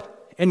it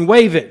up and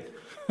wave it.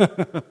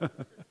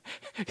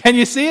 Can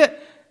you see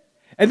it?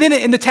 And then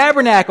in the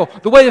tabernacle,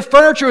 the way the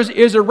furniture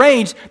is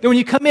arranged, then when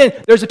you come in,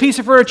 there's a piece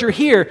of furniture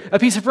here, a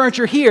piece of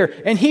furniture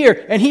here, and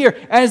here, and here.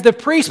 As the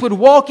priests would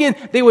walk in,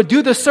 they would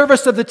do the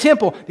service of the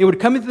temple. They would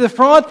come into the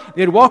front,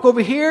 they would walk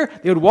over here,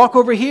 they would walk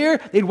over here,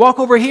 they'd walk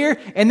over here,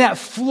 and that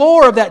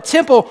floor of that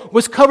temple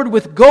was covered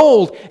with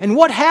gold. And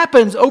what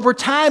happens over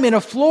time in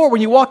a floor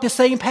when you walk the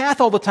same path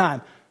all the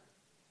time?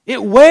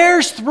 It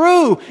wears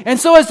through. And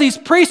so as these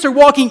priests are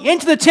walking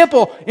into the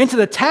temple, into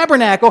the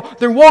tabernacle,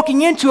 they're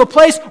walking into a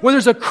place where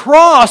there's a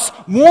cross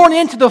worn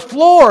into the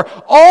floor.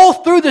 All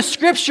through the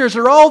Scriptures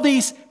are all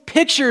these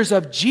pictures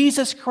of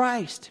Jesus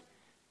Christ.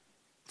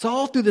 It's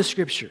all through the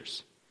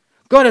Scriptures.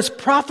 God has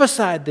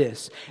prophesied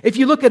this. If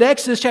you look at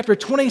Exodus chapter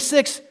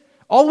 26,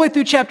 all the way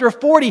through chapter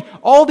 40,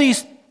 all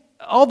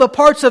the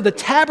parts of the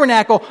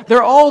tabernacle,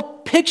 they're all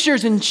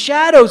pictures and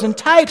shadows and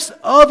types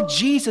of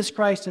Jesus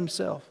Christ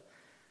himself.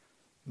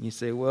 And you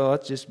say, well,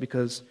 that's just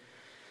because,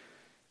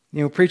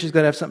 preachers got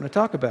to have something to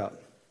talk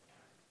about.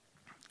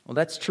 Well,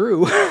 that's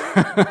true.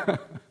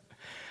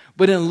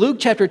 But in Luke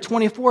chapter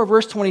 24,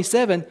 verse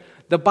 27,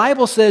 the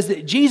Bible says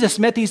that Jesus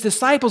met these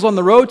disciples on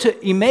the road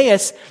to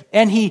Emmaus,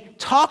 and he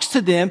talks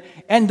to them,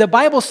 and the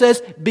Bible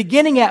says,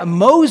 beginning at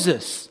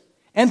Moses,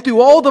 and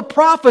through all the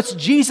prophets,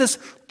 Jesus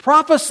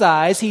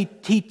prophesies,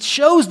 he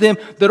shows them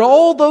that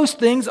all those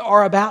things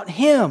are about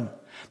him.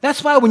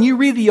 That's why when you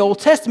read the Old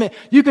Testament,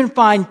 you can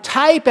find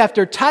type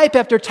after type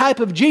after type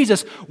of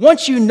Jesus.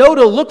 Once you know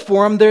to look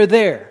for them, they're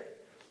there.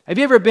 Have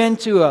you ever been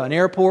to an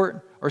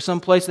airport or some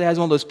place that has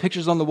one of those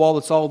pictures on the wall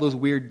that's all those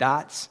weird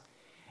dots?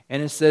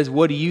 And it says,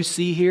 what do you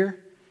see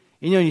here?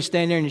 And you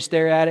stand there and you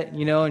stare at it,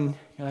 and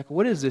You're like,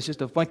 what is this?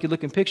 Just a funky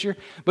looking picture?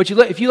 But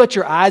if you let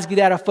your eyes get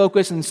out of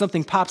focus and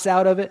something pops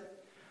out of it.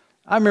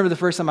 I remember the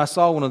first time I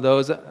saw one of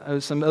those,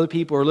 some other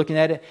people were looking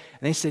at it,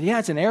 and they said, yeah,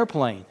 it's an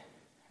airplane.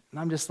 And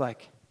I'm just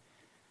like,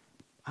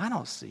 I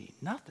don't see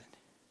nothing.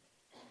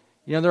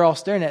 You know, they're all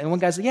staring at it. And one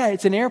guy said, yeah,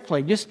 it's an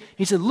airplane.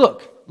 He said,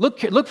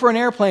 look for an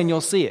airplane,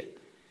 you'll see it.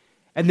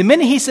 And the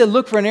minute he said,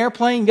 look for an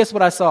airplane, guess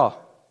what I saw?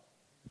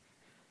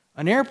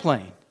 An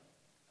airplane.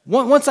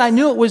 Once I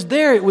knew it was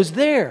there, it was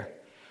there.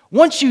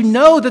 Once you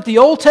know that the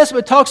Old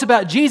Testament talks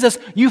about Jesus,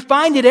 you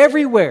find it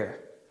everywhere.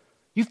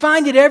 You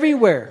find it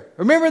everywhere.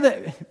 Remember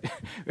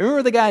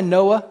the guy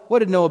Noah? What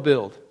did Noah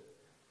build?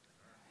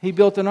 He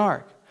built an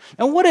ark.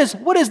 And what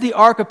is the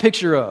ark a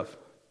picture of?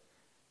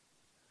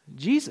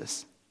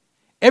 Jesus.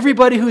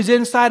 Everybody who's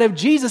inside of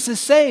Jesus is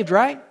saved,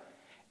 right?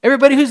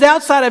 Everybody who's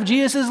outside of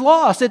Jesus is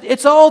lost.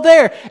 It's all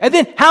there. And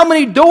then how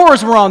many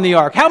doors were on the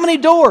ark? How many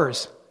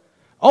doors?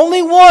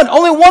 Only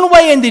one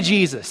way into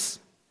Jesus.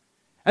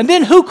 And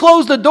then who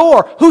closed the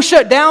door? Who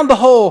shut down the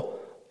whole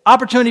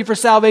opportunity for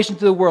salvation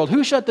to the world?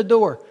 Who shut the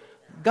door?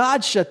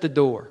 God shut the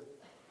door.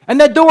 And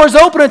that door is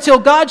open until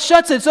God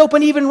shuts it. It's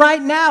open even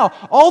right now.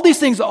 All these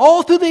things,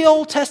 all through the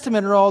Old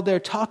Testament are all there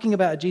talking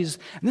about Jesus.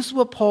 And this is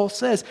what Paul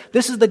says.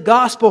 This is the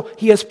gospel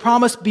he has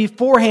promised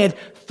beforehand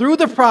through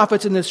the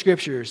prophets in the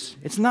Scriptures.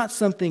 It's not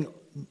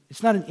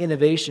an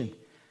innovation.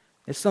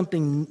 It's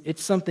something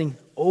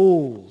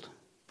old.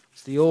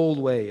 It's the old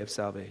way of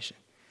salvation.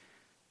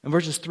 In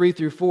verses 3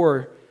 through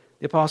 4,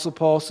 the Apostle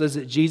Paul says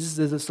that Jesus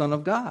is the Son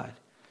of God.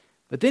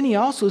 But then he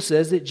also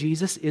says that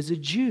Jesus is a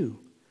Jew,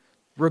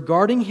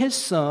 regarding his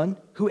son,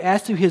 who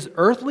as to his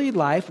earthly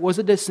life was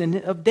a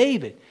descendant of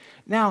David.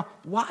 Now,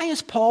 why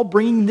is Paul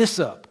bringing this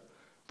up?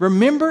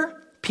 Remember,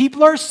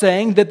 people are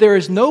saying that there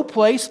is no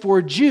place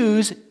for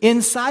Jews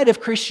inside of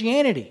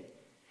Christianity.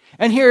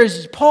 And here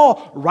is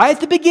Paul, right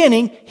at the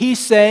beginning, he's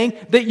saying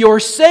that your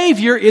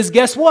Savior is,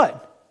 guess what?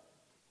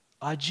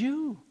 A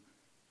Jew.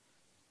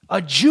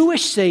 A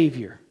Jewish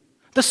Savior.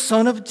 The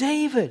Son of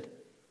David.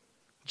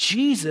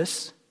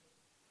 Jesus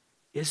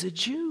is a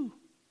Jew.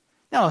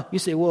 Now, you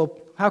say, well,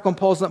 how come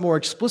Paul's not more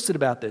explicit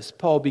about this?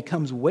 Paul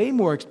becomes way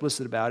more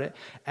explicit about it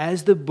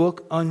as the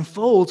book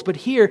unfolds. But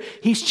here,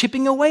 he's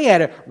chipping away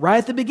at it right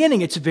at the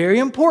beginning. It's very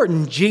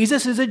important.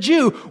 Jesus is a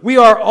Jew. We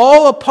are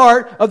all a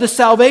part of the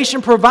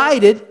salvation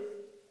provided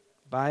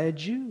by a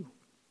Jew.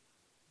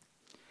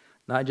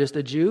 Not just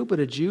a Jew, but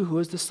a Jew who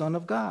is the Son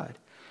of God.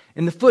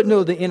 In the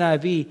footnote of the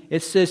NIV,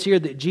 it says here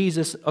that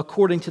Jesus,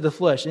 according to the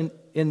flesh,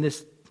 in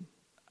this,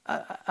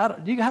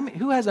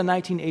 who has a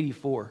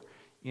 1984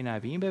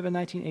 NIV? Anybody have a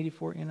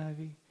 1984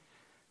 NIV?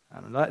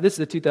 I don't know. This is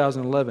the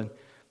 2011.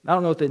 I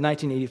don't know what the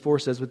 1984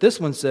 says, but this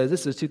one says,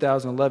 this is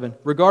 2011,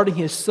 regarding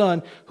his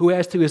son, who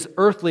as to his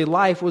earthly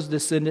life was a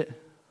descendant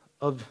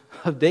of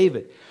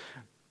David.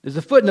 There's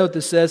a footnote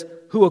that says,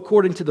 who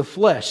according to the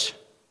flesh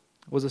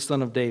was a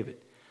son of David.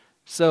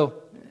 So,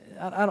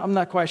 I'm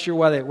not quite sure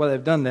why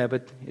they've done that,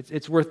 but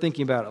it's worth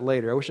thinking about it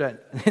later. I wish I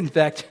didn't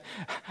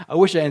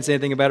say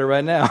anything about it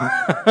right now,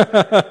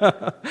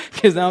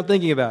 because now I'm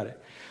thinking about it.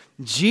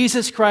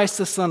 Jesus Christ,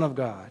 the Son of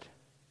God,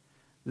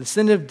 the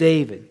descendant of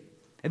David.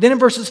 And then in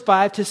verses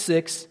 5 to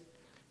 6,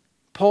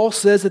 Paul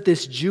says that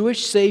this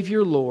Jewish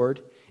Savior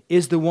Lord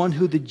is the one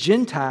who the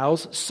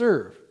Gentiles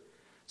serve.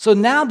 So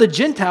now the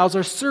Gentiles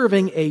are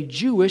serving a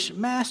Jewish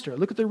master.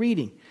 Look at the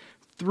reading.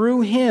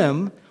 Through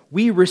him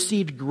we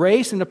received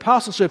grace and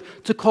apostleship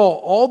to call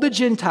all the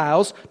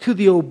Gentiles to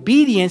the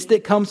obedience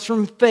that comes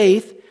from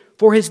faith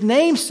for his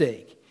name's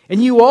sake.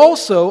 And you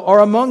also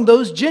are among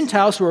those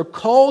Gentiles who are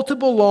called to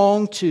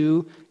belong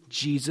to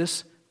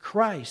Jesus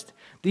Christ.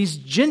 These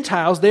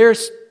Gentiles, they're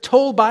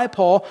told by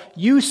Paul,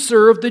 you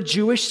serve the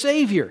Jewish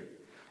Savior.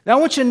 Now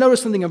I want you to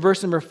notice something in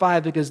verse number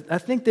 5, because I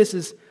think this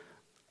is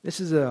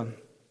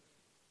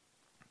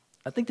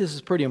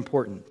pretty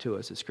important to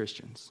us as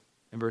Christians.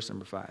 In verse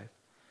number 5,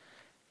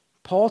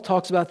 Paul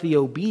talks about the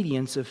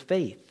obedience of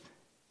faith.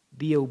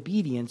 The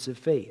obedience of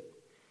faith.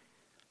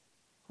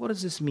 What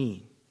does this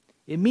mean?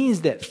 It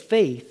means that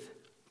faith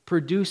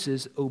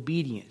produces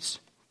obedience.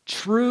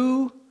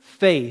 True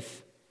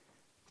faith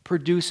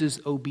produces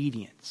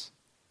obedience.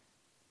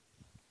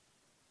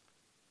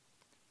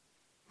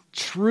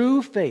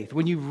 True faith,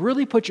 when you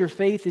really put your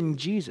faith in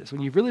Jesus,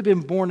 when you've really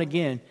been born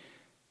again,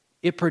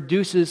 it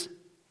produces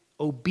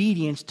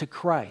obedience to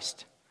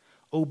Christ,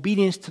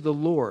 obedience to the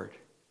Lord.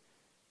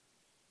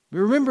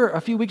 Remember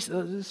a few weeks,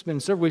 it's been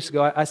several weeks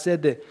ago, I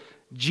said that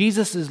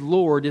Jesus is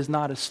Lord is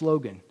not a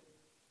slogan.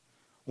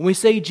 When we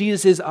say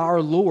Jesus is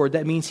our Lord,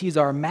 that means He's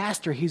our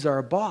master, He's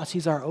our boss,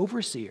 He's our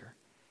overseer.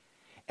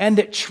 And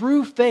that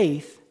true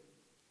faith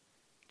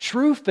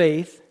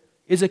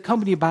is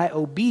accompanied by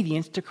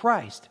obedience to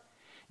Christ.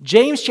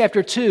 James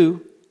chapter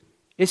 2,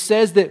 it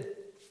says that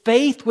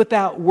faith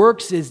without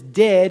works is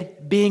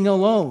dead, being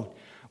alone.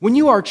 When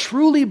you are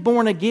truly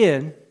born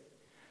again,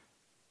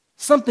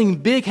 something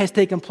big has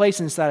taken place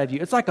inside of you.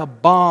 It's like a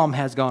bomb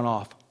has gone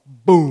off.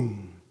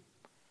 Boom.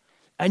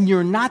 And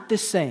you're not the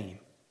same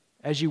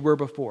as you were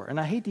before. And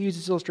I hate to use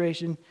this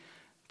illustration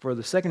for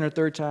the second or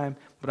third time,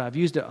 but I've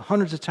used it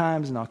hundreds of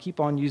times, and I'll keep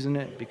on using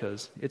it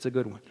because it's a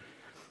good one.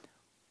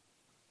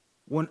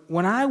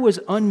 When I was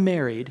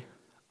unmarried,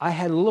 I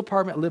had a little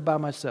apartment, lived by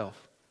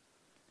myself,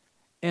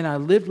 and I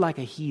lived like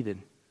a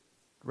heathen,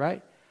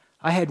 right?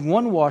 I had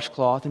one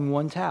washcloth and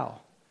one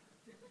towel.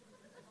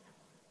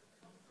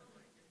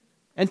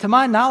 And to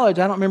my knowledge,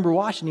 I don't remember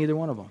washing either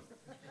one of them.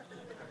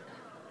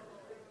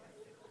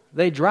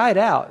 They dried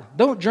out.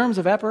 Don't germs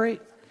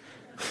evaporate?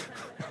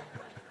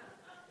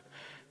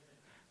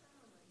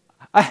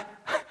 I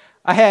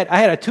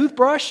had a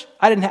toothbrush.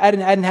 I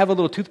didn't have a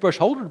little toothbrush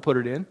holder to put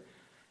it in.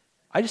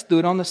 I just threw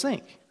it on the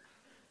sink.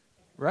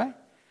 Right?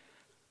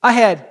 I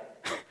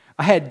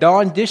had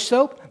Dawn dish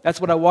soap.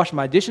 That's what I washed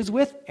my dishes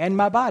with and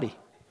my body.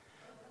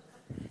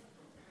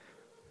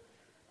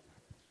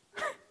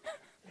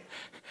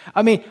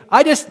 I mean,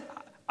 I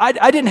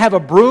didn't have a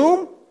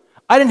broom.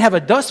 I didn't have a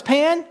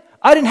dustpan.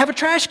 I didn't have a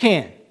trash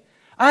can.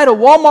 I had a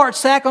Walmart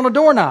sack on a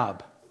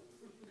doorknob.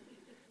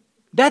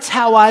 That's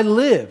how I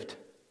lived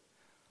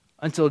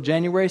until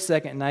January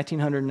 2nd,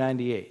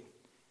 1998,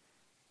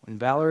 when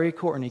Valerie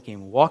Courtney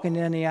came walking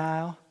down the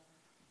aisle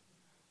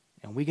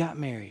and we got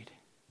married.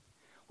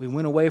 We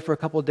went away for a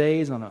couple of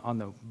days on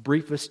the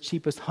briefest,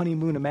 cheapest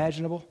honeymoon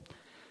imaginable.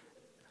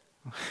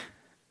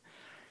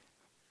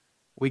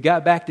 We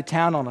got back to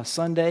town on a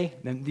Sunday.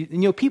 And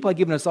people had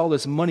given us all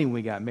this money when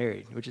we got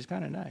married, which is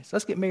kind of nice.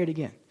 Let's get married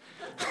again.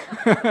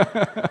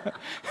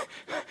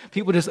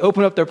 People just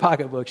open up their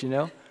pocketbooks,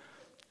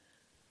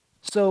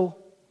 So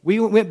we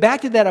went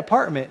back to that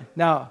apartment.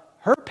 Now,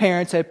 her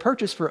parents had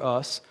purchased for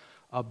us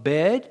a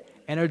bed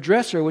and a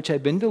dresser, which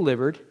had been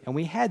delivered, and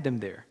we had them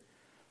there.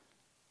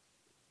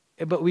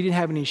 But we didn't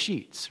have any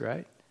sheets,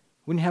 right?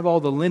 We didn't have all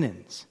the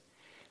linens.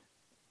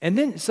 And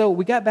then, so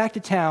we got back to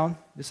town.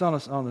 This on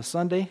a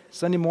Sunday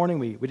morning.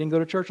 We didn't go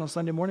to church on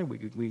Sunday morning.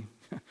 We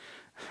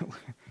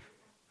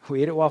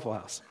ate at Waffle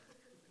House.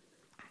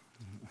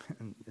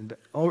 And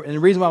the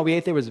reason why we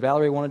ate there was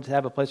Valerie wanted to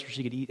have a place where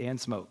she could eat and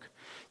smoke.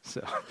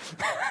 So,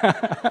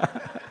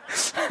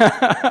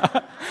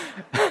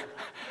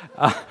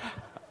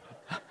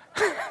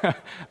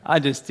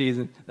 I'm just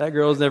teasing. That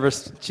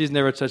girl's she's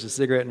never touched a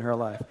cigarette in her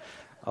life.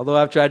 Although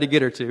I've tried to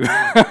get her to.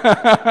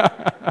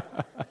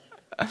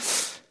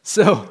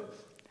 So,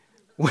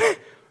 I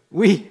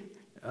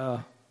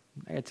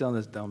got telling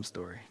this dumb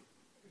story.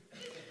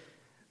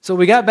 So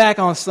we got back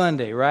on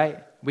Sunday, right?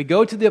 We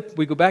go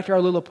back to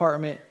our little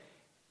apartment,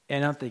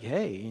 and I'm thinking,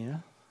 hey,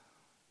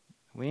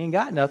 we ain't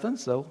got nothing,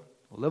 so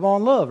we'll live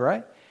on love,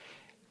 right?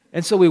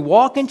 And so we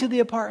walk into the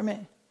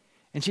apartment,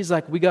 and she's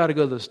like, we got to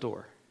go to the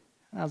store.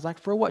 And I was like,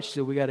 for what? She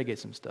said, we got to get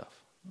some stuff.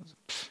 I was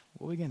like,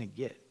 what are we going to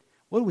get?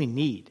 What do we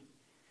need?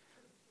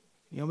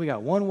 We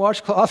got one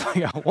washcloth,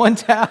 we got one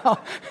towel.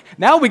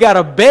 Now we got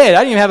a bed. I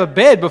didn't even have a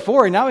bed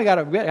before. Now I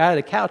had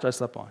a couch I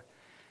slept on.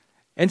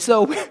 And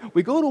so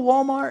we go to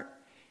Walmart,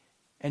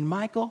 and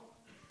Michael,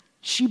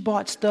 she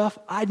bought stuff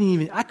I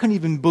couldn't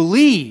even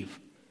believe.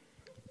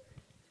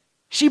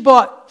 She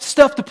bought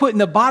stuff to put in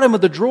the bottom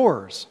of the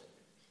drawers.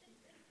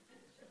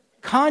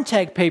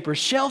 Contact paper,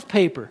 shelf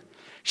paper.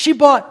 She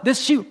bought this.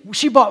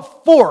 She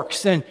bought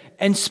forks and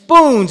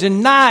spoons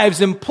and knives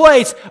and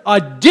plates,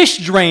 a dish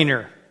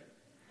drainer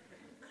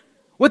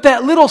with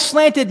that little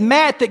slanted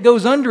mat that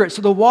goes under it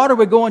so the water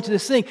would go into the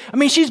sink. I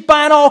mean, she's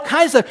buying all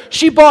kinds of stuff.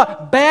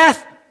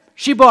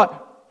 She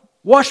bought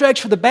wash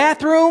rags for the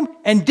bathroom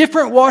and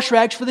different wash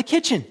rags for the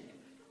kitchen.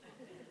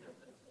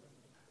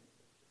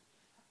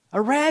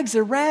 A rag's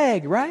a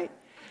rag, right?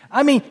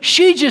 I mean,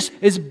 she just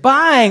is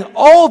buying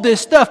all this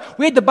stuff.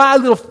 We had to buy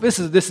this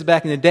is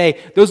back in the day,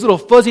 those little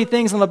fuzzy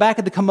things on the back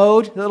of the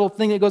commode, the little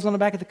thing that goes on the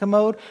back of the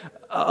commode,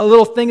 a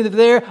little thing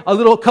there, a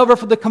little cover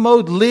for the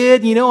commode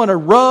lid, and a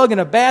rug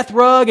and a bath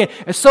rug and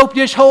a soap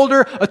dish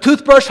holder, a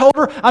toothbrush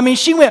holder. I mean,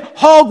 she went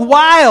hog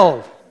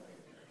wild.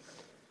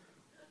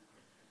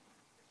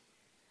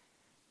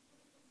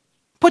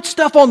 Put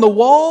stuff on the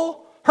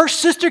wall. Her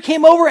sister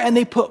came over and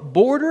they put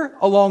border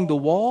along the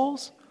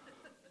walls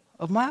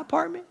of my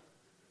apartment.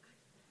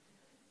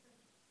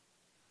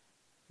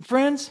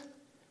 Friends,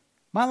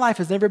 my life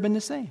has never been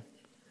the same.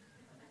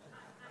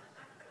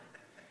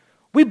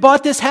 We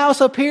bought this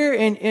house up here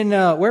in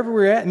wherever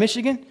we're at,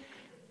 Michigan.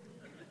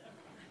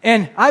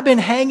 And I've been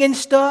hanging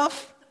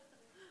stuff,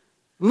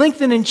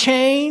 lengthening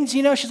chains.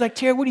 She's like,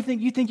 Tara, what do you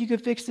think? You think you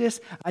could fix this?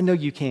 I know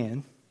you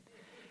can.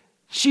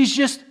 She's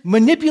just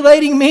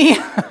manipulating me,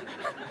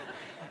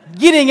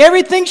 getting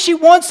everything she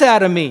wants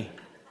out of me.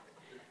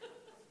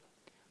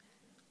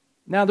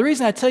 Now, the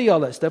reason I tell you all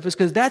that stuff is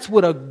because that's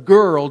what a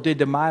girl did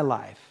to my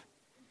life.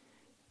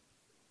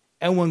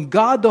 And when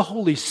God the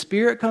Holy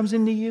Spirit comes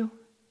into you,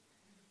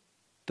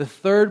 the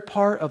third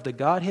part of the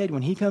Godhead,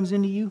 when He comes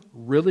into you,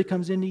 really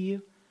comes into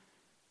you,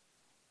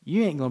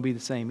 you ain't going to be the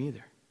same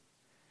either.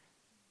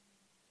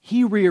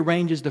 He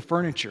rearranges the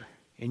furniture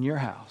in your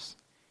house.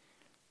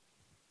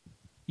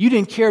 You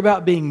didn't care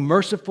about being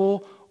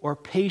merciful or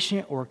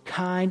patient or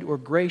kind or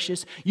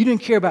gracious. You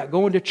didn't care about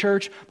going to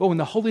church, but when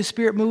the Holy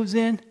Spirit moves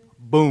in,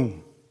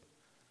 boom.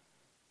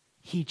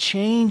 He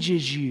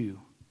changes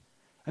you.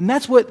 And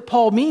that's what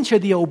Paul means here,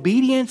 the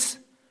obedience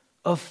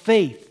of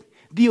faith.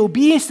 The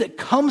obedience that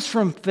comes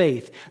from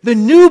faith. The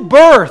new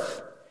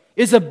birth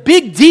is a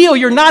big deal.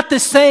 You're not the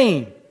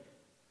same.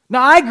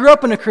 Now, I grew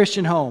up in a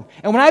Christian home.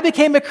 And when I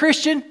became a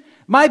Christian,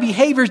 my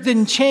behaviors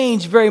didn't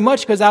change very much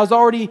because I was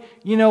already,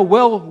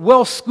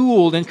 well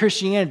schooled in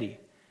Christianity.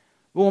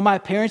 But when my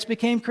parents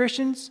became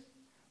Christians,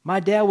 my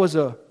dad was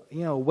a,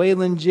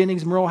 Waylon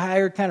Jennings, Merle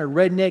Haggard, kind of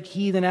redneck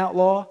heathen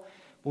outlaw.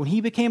 But when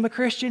he became a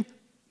Christian,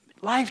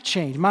 life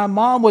changed. My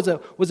mom was a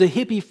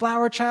hippie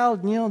flower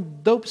child,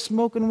 dope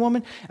smoking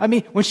woman. I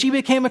mean, when she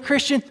became a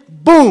Christian,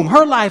 boom,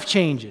 her life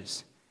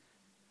changes.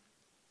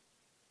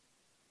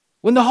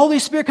 When the Holy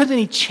Spirit comes in,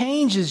 He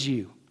changes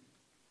you.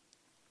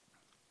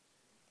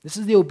 This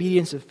is the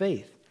obedience of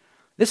faith.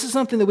 This is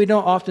something that we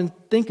don't often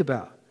think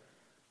about.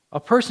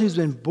 A person who's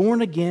been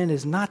born again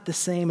is not the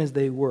same as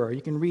they were.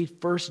 You can read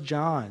 1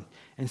 John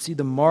and see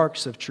the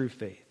marks of true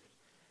faith.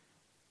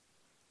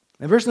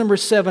 In verse number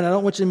 7, I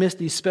don't want you to miss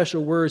these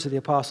special words that the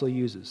apostle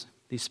uses.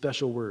 These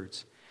special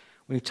words.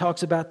 When he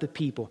talks about the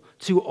people.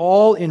 To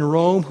all in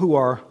Rome who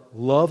are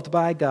loved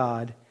by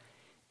God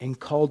and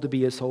called to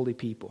be His holy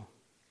people.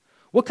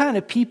 What kind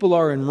of people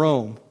are in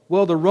Rome?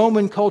 Well, the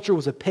Roman culture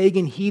was a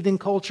pagan, heathen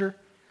culture.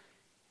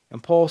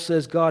 And Paul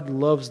says God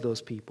loves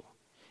those people.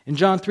 In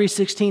John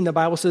 3:16, the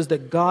Bible says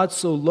that God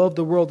so loved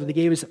the world that He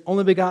gave His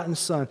only begotten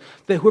Son,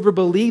 that whoever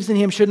believes in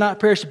Him should not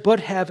perish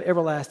but have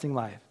everlasting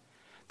life.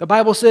 The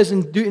Bible says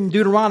in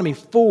Deuteronomy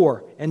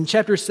 4 and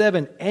chapter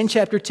 7 and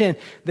chapter 10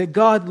 that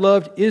God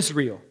loved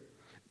Israel.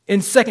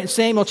 In 2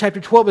 Samuel chapter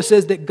 12 it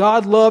says that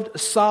God loved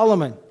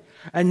Solomon.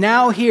 And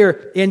now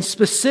here in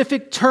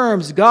specific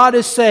terms God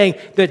is saying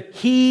that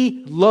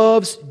He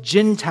loves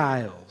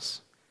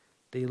Gentiles.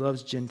 That He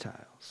loves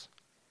Gentiles.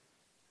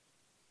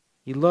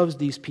 He loves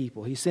these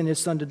people. He sent His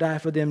Son to die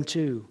for them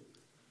too.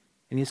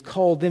 And He's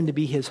called them to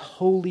be His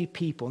holy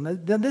people. Now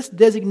this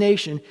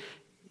designation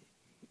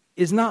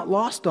is not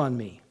lost on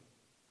me.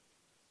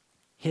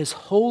 His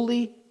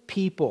holy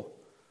people.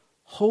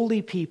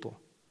 Holy people.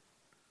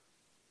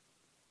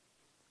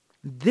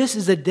 This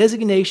is a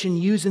designation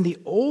used in the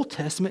Old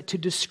Testament to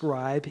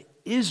describe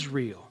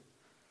Israel.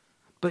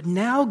 But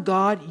now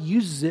God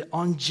uses it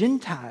on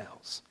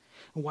Gentiles.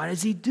 Why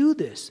does He do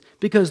this?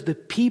 Because the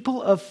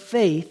people of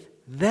faith,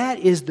 that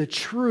is the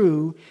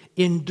true,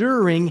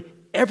 enduring,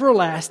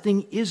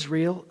 everlasting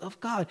Israel of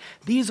God.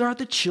 These are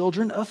the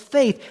children of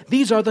faith.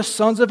 These are the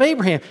sons of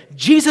Abraham.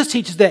 Jesus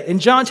teaches that in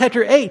John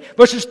chapter 8,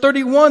 verses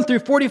 31 through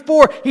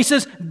 44. He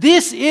says,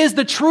 this is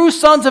the true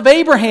sons of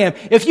Abraham.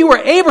 If you were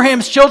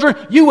Abraham's children,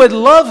 you would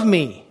love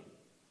me.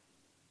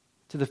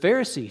 To the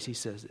Pharisees, He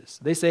says this.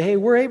 They say, hey,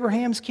 we're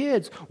Abraham's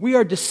kids. We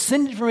are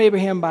descended from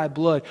Abraham by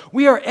blood.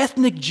 We are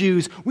ethnic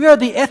Jews. We are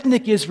the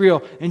ethnic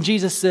Israel. And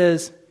Jesus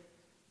says,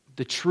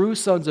 the true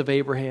sons of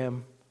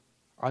Abraham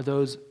are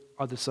the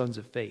sons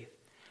of faith.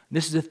 And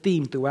this is a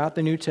theme throughout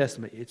the New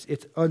Testament.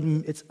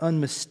 It's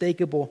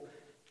unmistakable.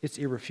 It's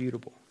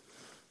irrefutable.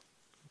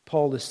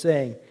 Paul is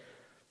saying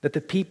that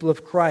the people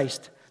of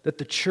Christ, that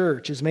the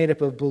church is made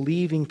up of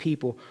believing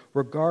people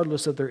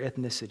regardless of their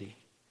ethnicity.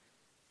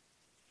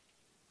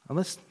 Now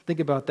let's think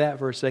about that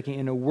for a second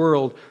in a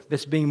world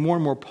that's being more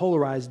and more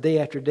polarized day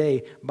after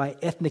day by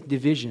ethnic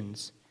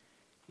divisions.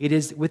 It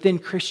is within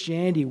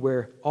Christianity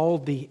where all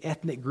the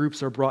ethnic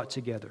groups are brought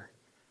together.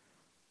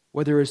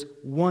 Where there is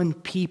one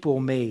people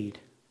made,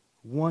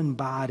 one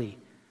body,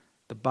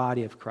 the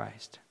body of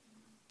Christ.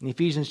 In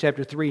Ephesians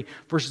chapter 3,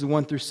 verses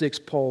 1 through 6,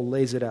 Paul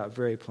lays it out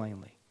very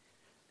plainly.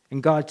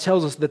 And God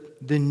tells us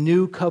that the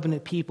new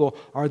covenant people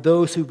are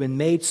those who've been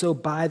made so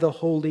by the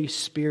Holy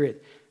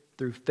Spirit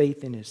through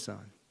faith in His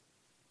Son.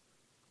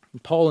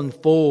 And Paul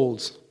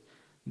unfolds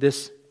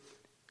this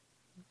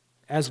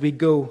as we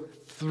go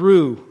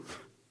through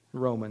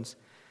Romans,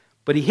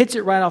 but he hits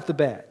it right off the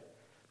bat.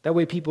 That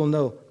way people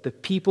know the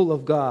people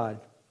of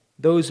God,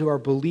 those who are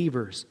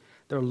believers,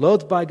 they're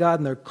loved by God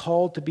and they're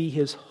called to be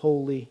His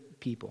holy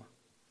people.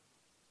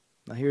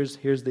 Now here's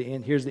the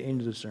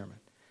end of the sermon.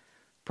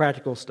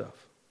 Practical stuff.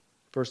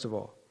 First of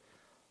all,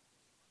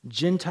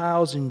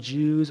 Gentiles and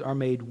Jews are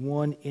made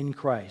one in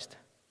Christ.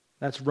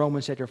 That's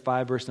Romans chapter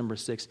 5, verse number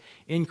 6.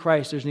 In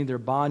Christ there's neither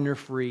bond nor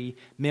free,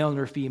 male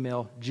nor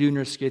female, Jew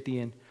nor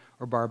Scythian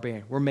or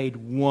barbarian. We're made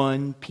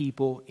one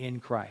people in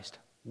Christ.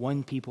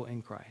 One people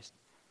in Christ.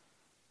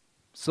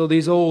 So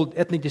these old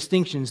ethnic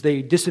distinctions,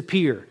 they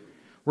disappear.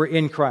 We're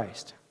in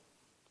Christ.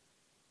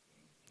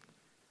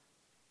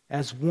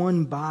 As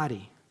one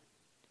body,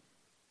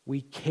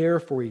 we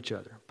care for each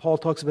other. Paul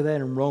talks about that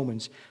in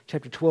Romans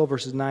chapter 12,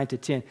 verses 9 to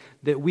 10,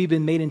 that we've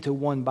been made into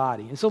one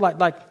body. And so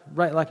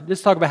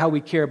let's talk about how we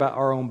care about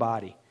our own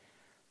body.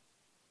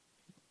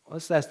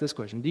 Let's ask this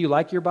question. Do you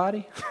like your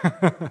body?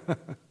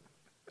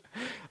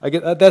 I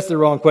guess that's the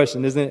wrong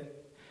question, isn't it?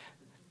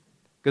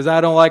 Because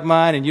I don't like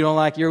mine and you don't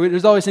like yours.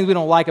 There's always things we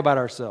don't like about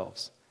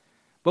ourselves.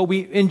 But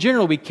in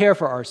general, we care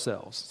for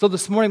ourselves. So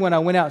this morning when I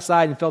went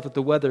outside and felt that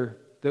the weather,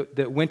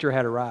 that winter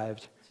had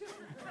arrived,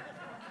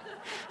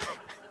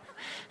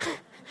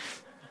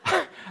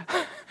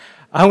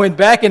 I went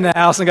back in the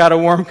house and got a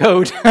warm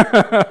coat.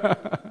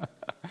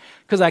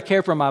 because I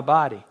care for my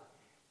body.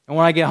 And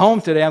when I get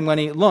home today, I'm going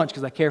to eat lunch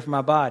because I care for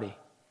my body.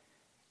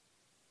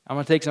 I'm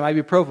going to take some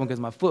ibuprofen because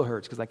my foot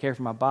hurts because I care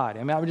for my body.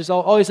 I mean, I'm just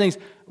all these things.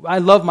 I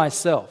love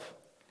myself.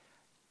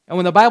 And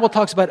when the Bible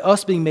talks about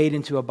us being made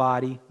into a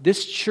body,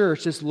 this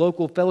church, this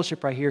local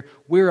fellowship right here,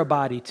 we're a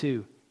body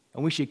too.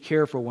 And we should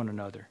care for one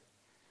another.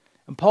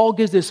 And Paul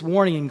gives this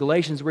warning in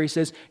Galatians where he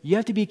says, you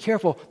have to be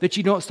careful that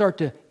you don't start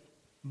to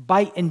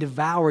bite and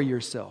devour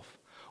yourself.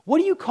 What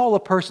do you call a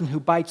person who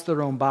bites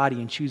their own body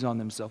and chews on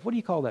themselves? What do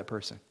you call that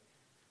person?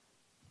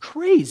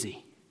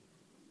 Crazy.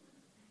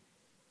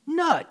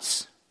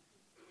 Nuts.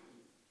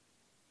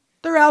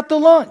 They're out to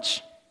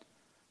lunch.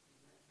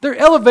 Their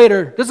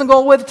elevator doesn't go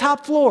all the way to the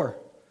top floor.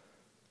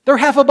 They're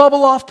half a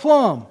bubble off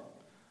plumb.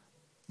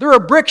 They're a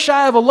brick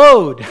shy of a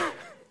load.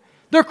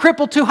 They're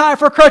crippled too high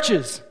for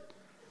crutches.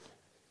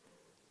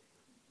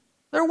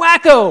 They're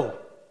wacko.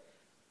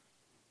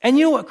 And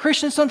you know what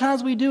Christians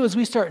sometimes we do is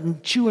we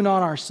start chewing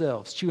on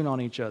ourselves, chewing on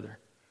each other.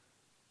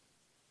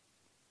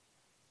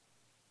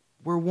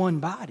 We're one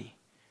body.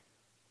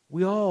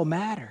 We all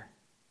matter.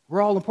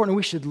 We're all important.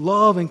 We should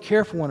love and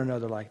care for one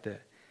another like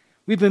that.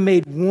 We've been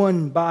made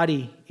one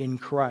body in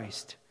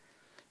Christ.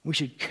 We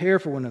should care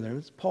for one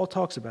another. Paul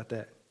talks about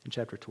that in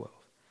chapter 12.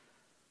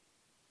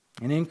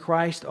 And in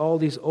Christ, all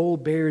these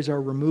old barriers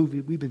are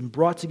removed. We've been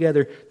brought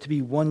together to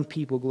be one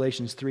people,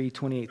 Galatians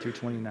 3:28 through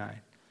 29.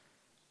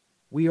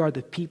 We are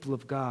the people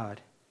of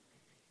God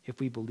if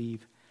we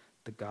believe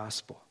the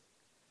gospel.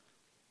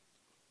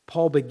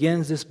 Paul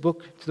begins this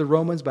book to the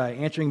Romans by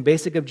answering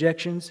basic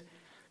objections.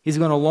 He's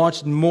going to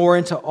launch more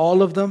into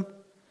all of them.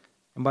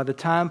 And by the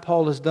time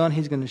Paul is done,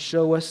 he's going to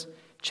show us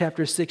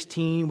chapter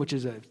 16, which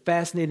is a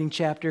fascinating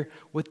chapter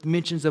with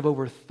mentions of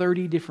over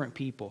 30 different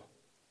people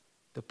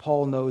that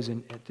Paul knows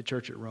at the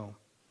church at Rome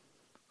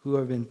who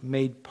have been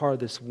made part of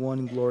this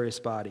one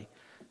glorious body,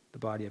 the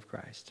body of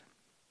Christ.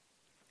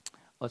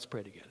 Let's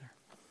pray together.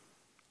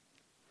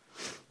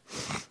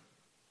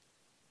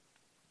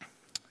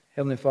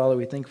 Heavenly Father,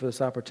 we thank you for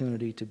this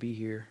opportunity to be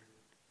here.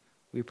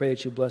 We pray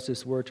that you bless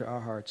this word to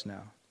our hearts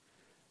now.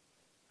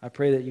 I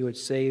pray that you would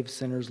save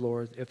sinners,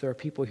 Lord. If there are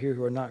people here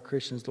who are not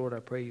Christians, Lord, I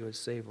pray you would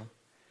save them.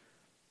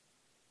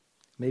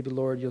 Maybe,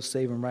 Lord, you'll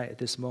save them right at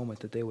this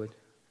moment, that they would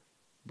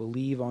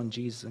believe on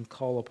Jesus and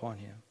call upon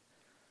him.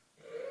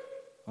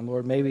 And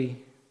Lord,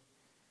 maybe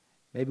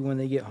when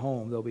they get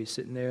home, they'll be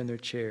sitting there in their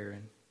chair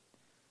and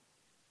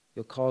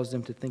you'll cause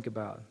them to think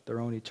about their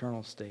own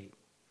eternal state.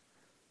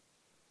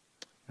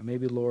 And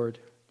maybe, Lord,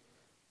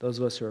 those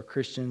of us who are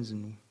Christians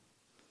and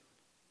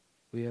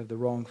we have the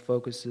wrong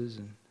focuses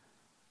and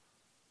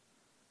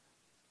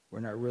we're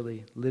not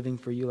really living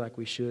for you like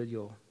we should,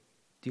 you'll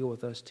deal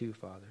with us too,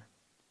 Father.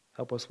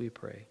 Help us, we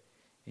pray.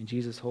 In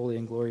Jesus' holy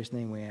and glorious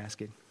name we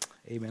ask it.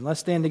 Amen. Let's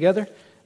stand together.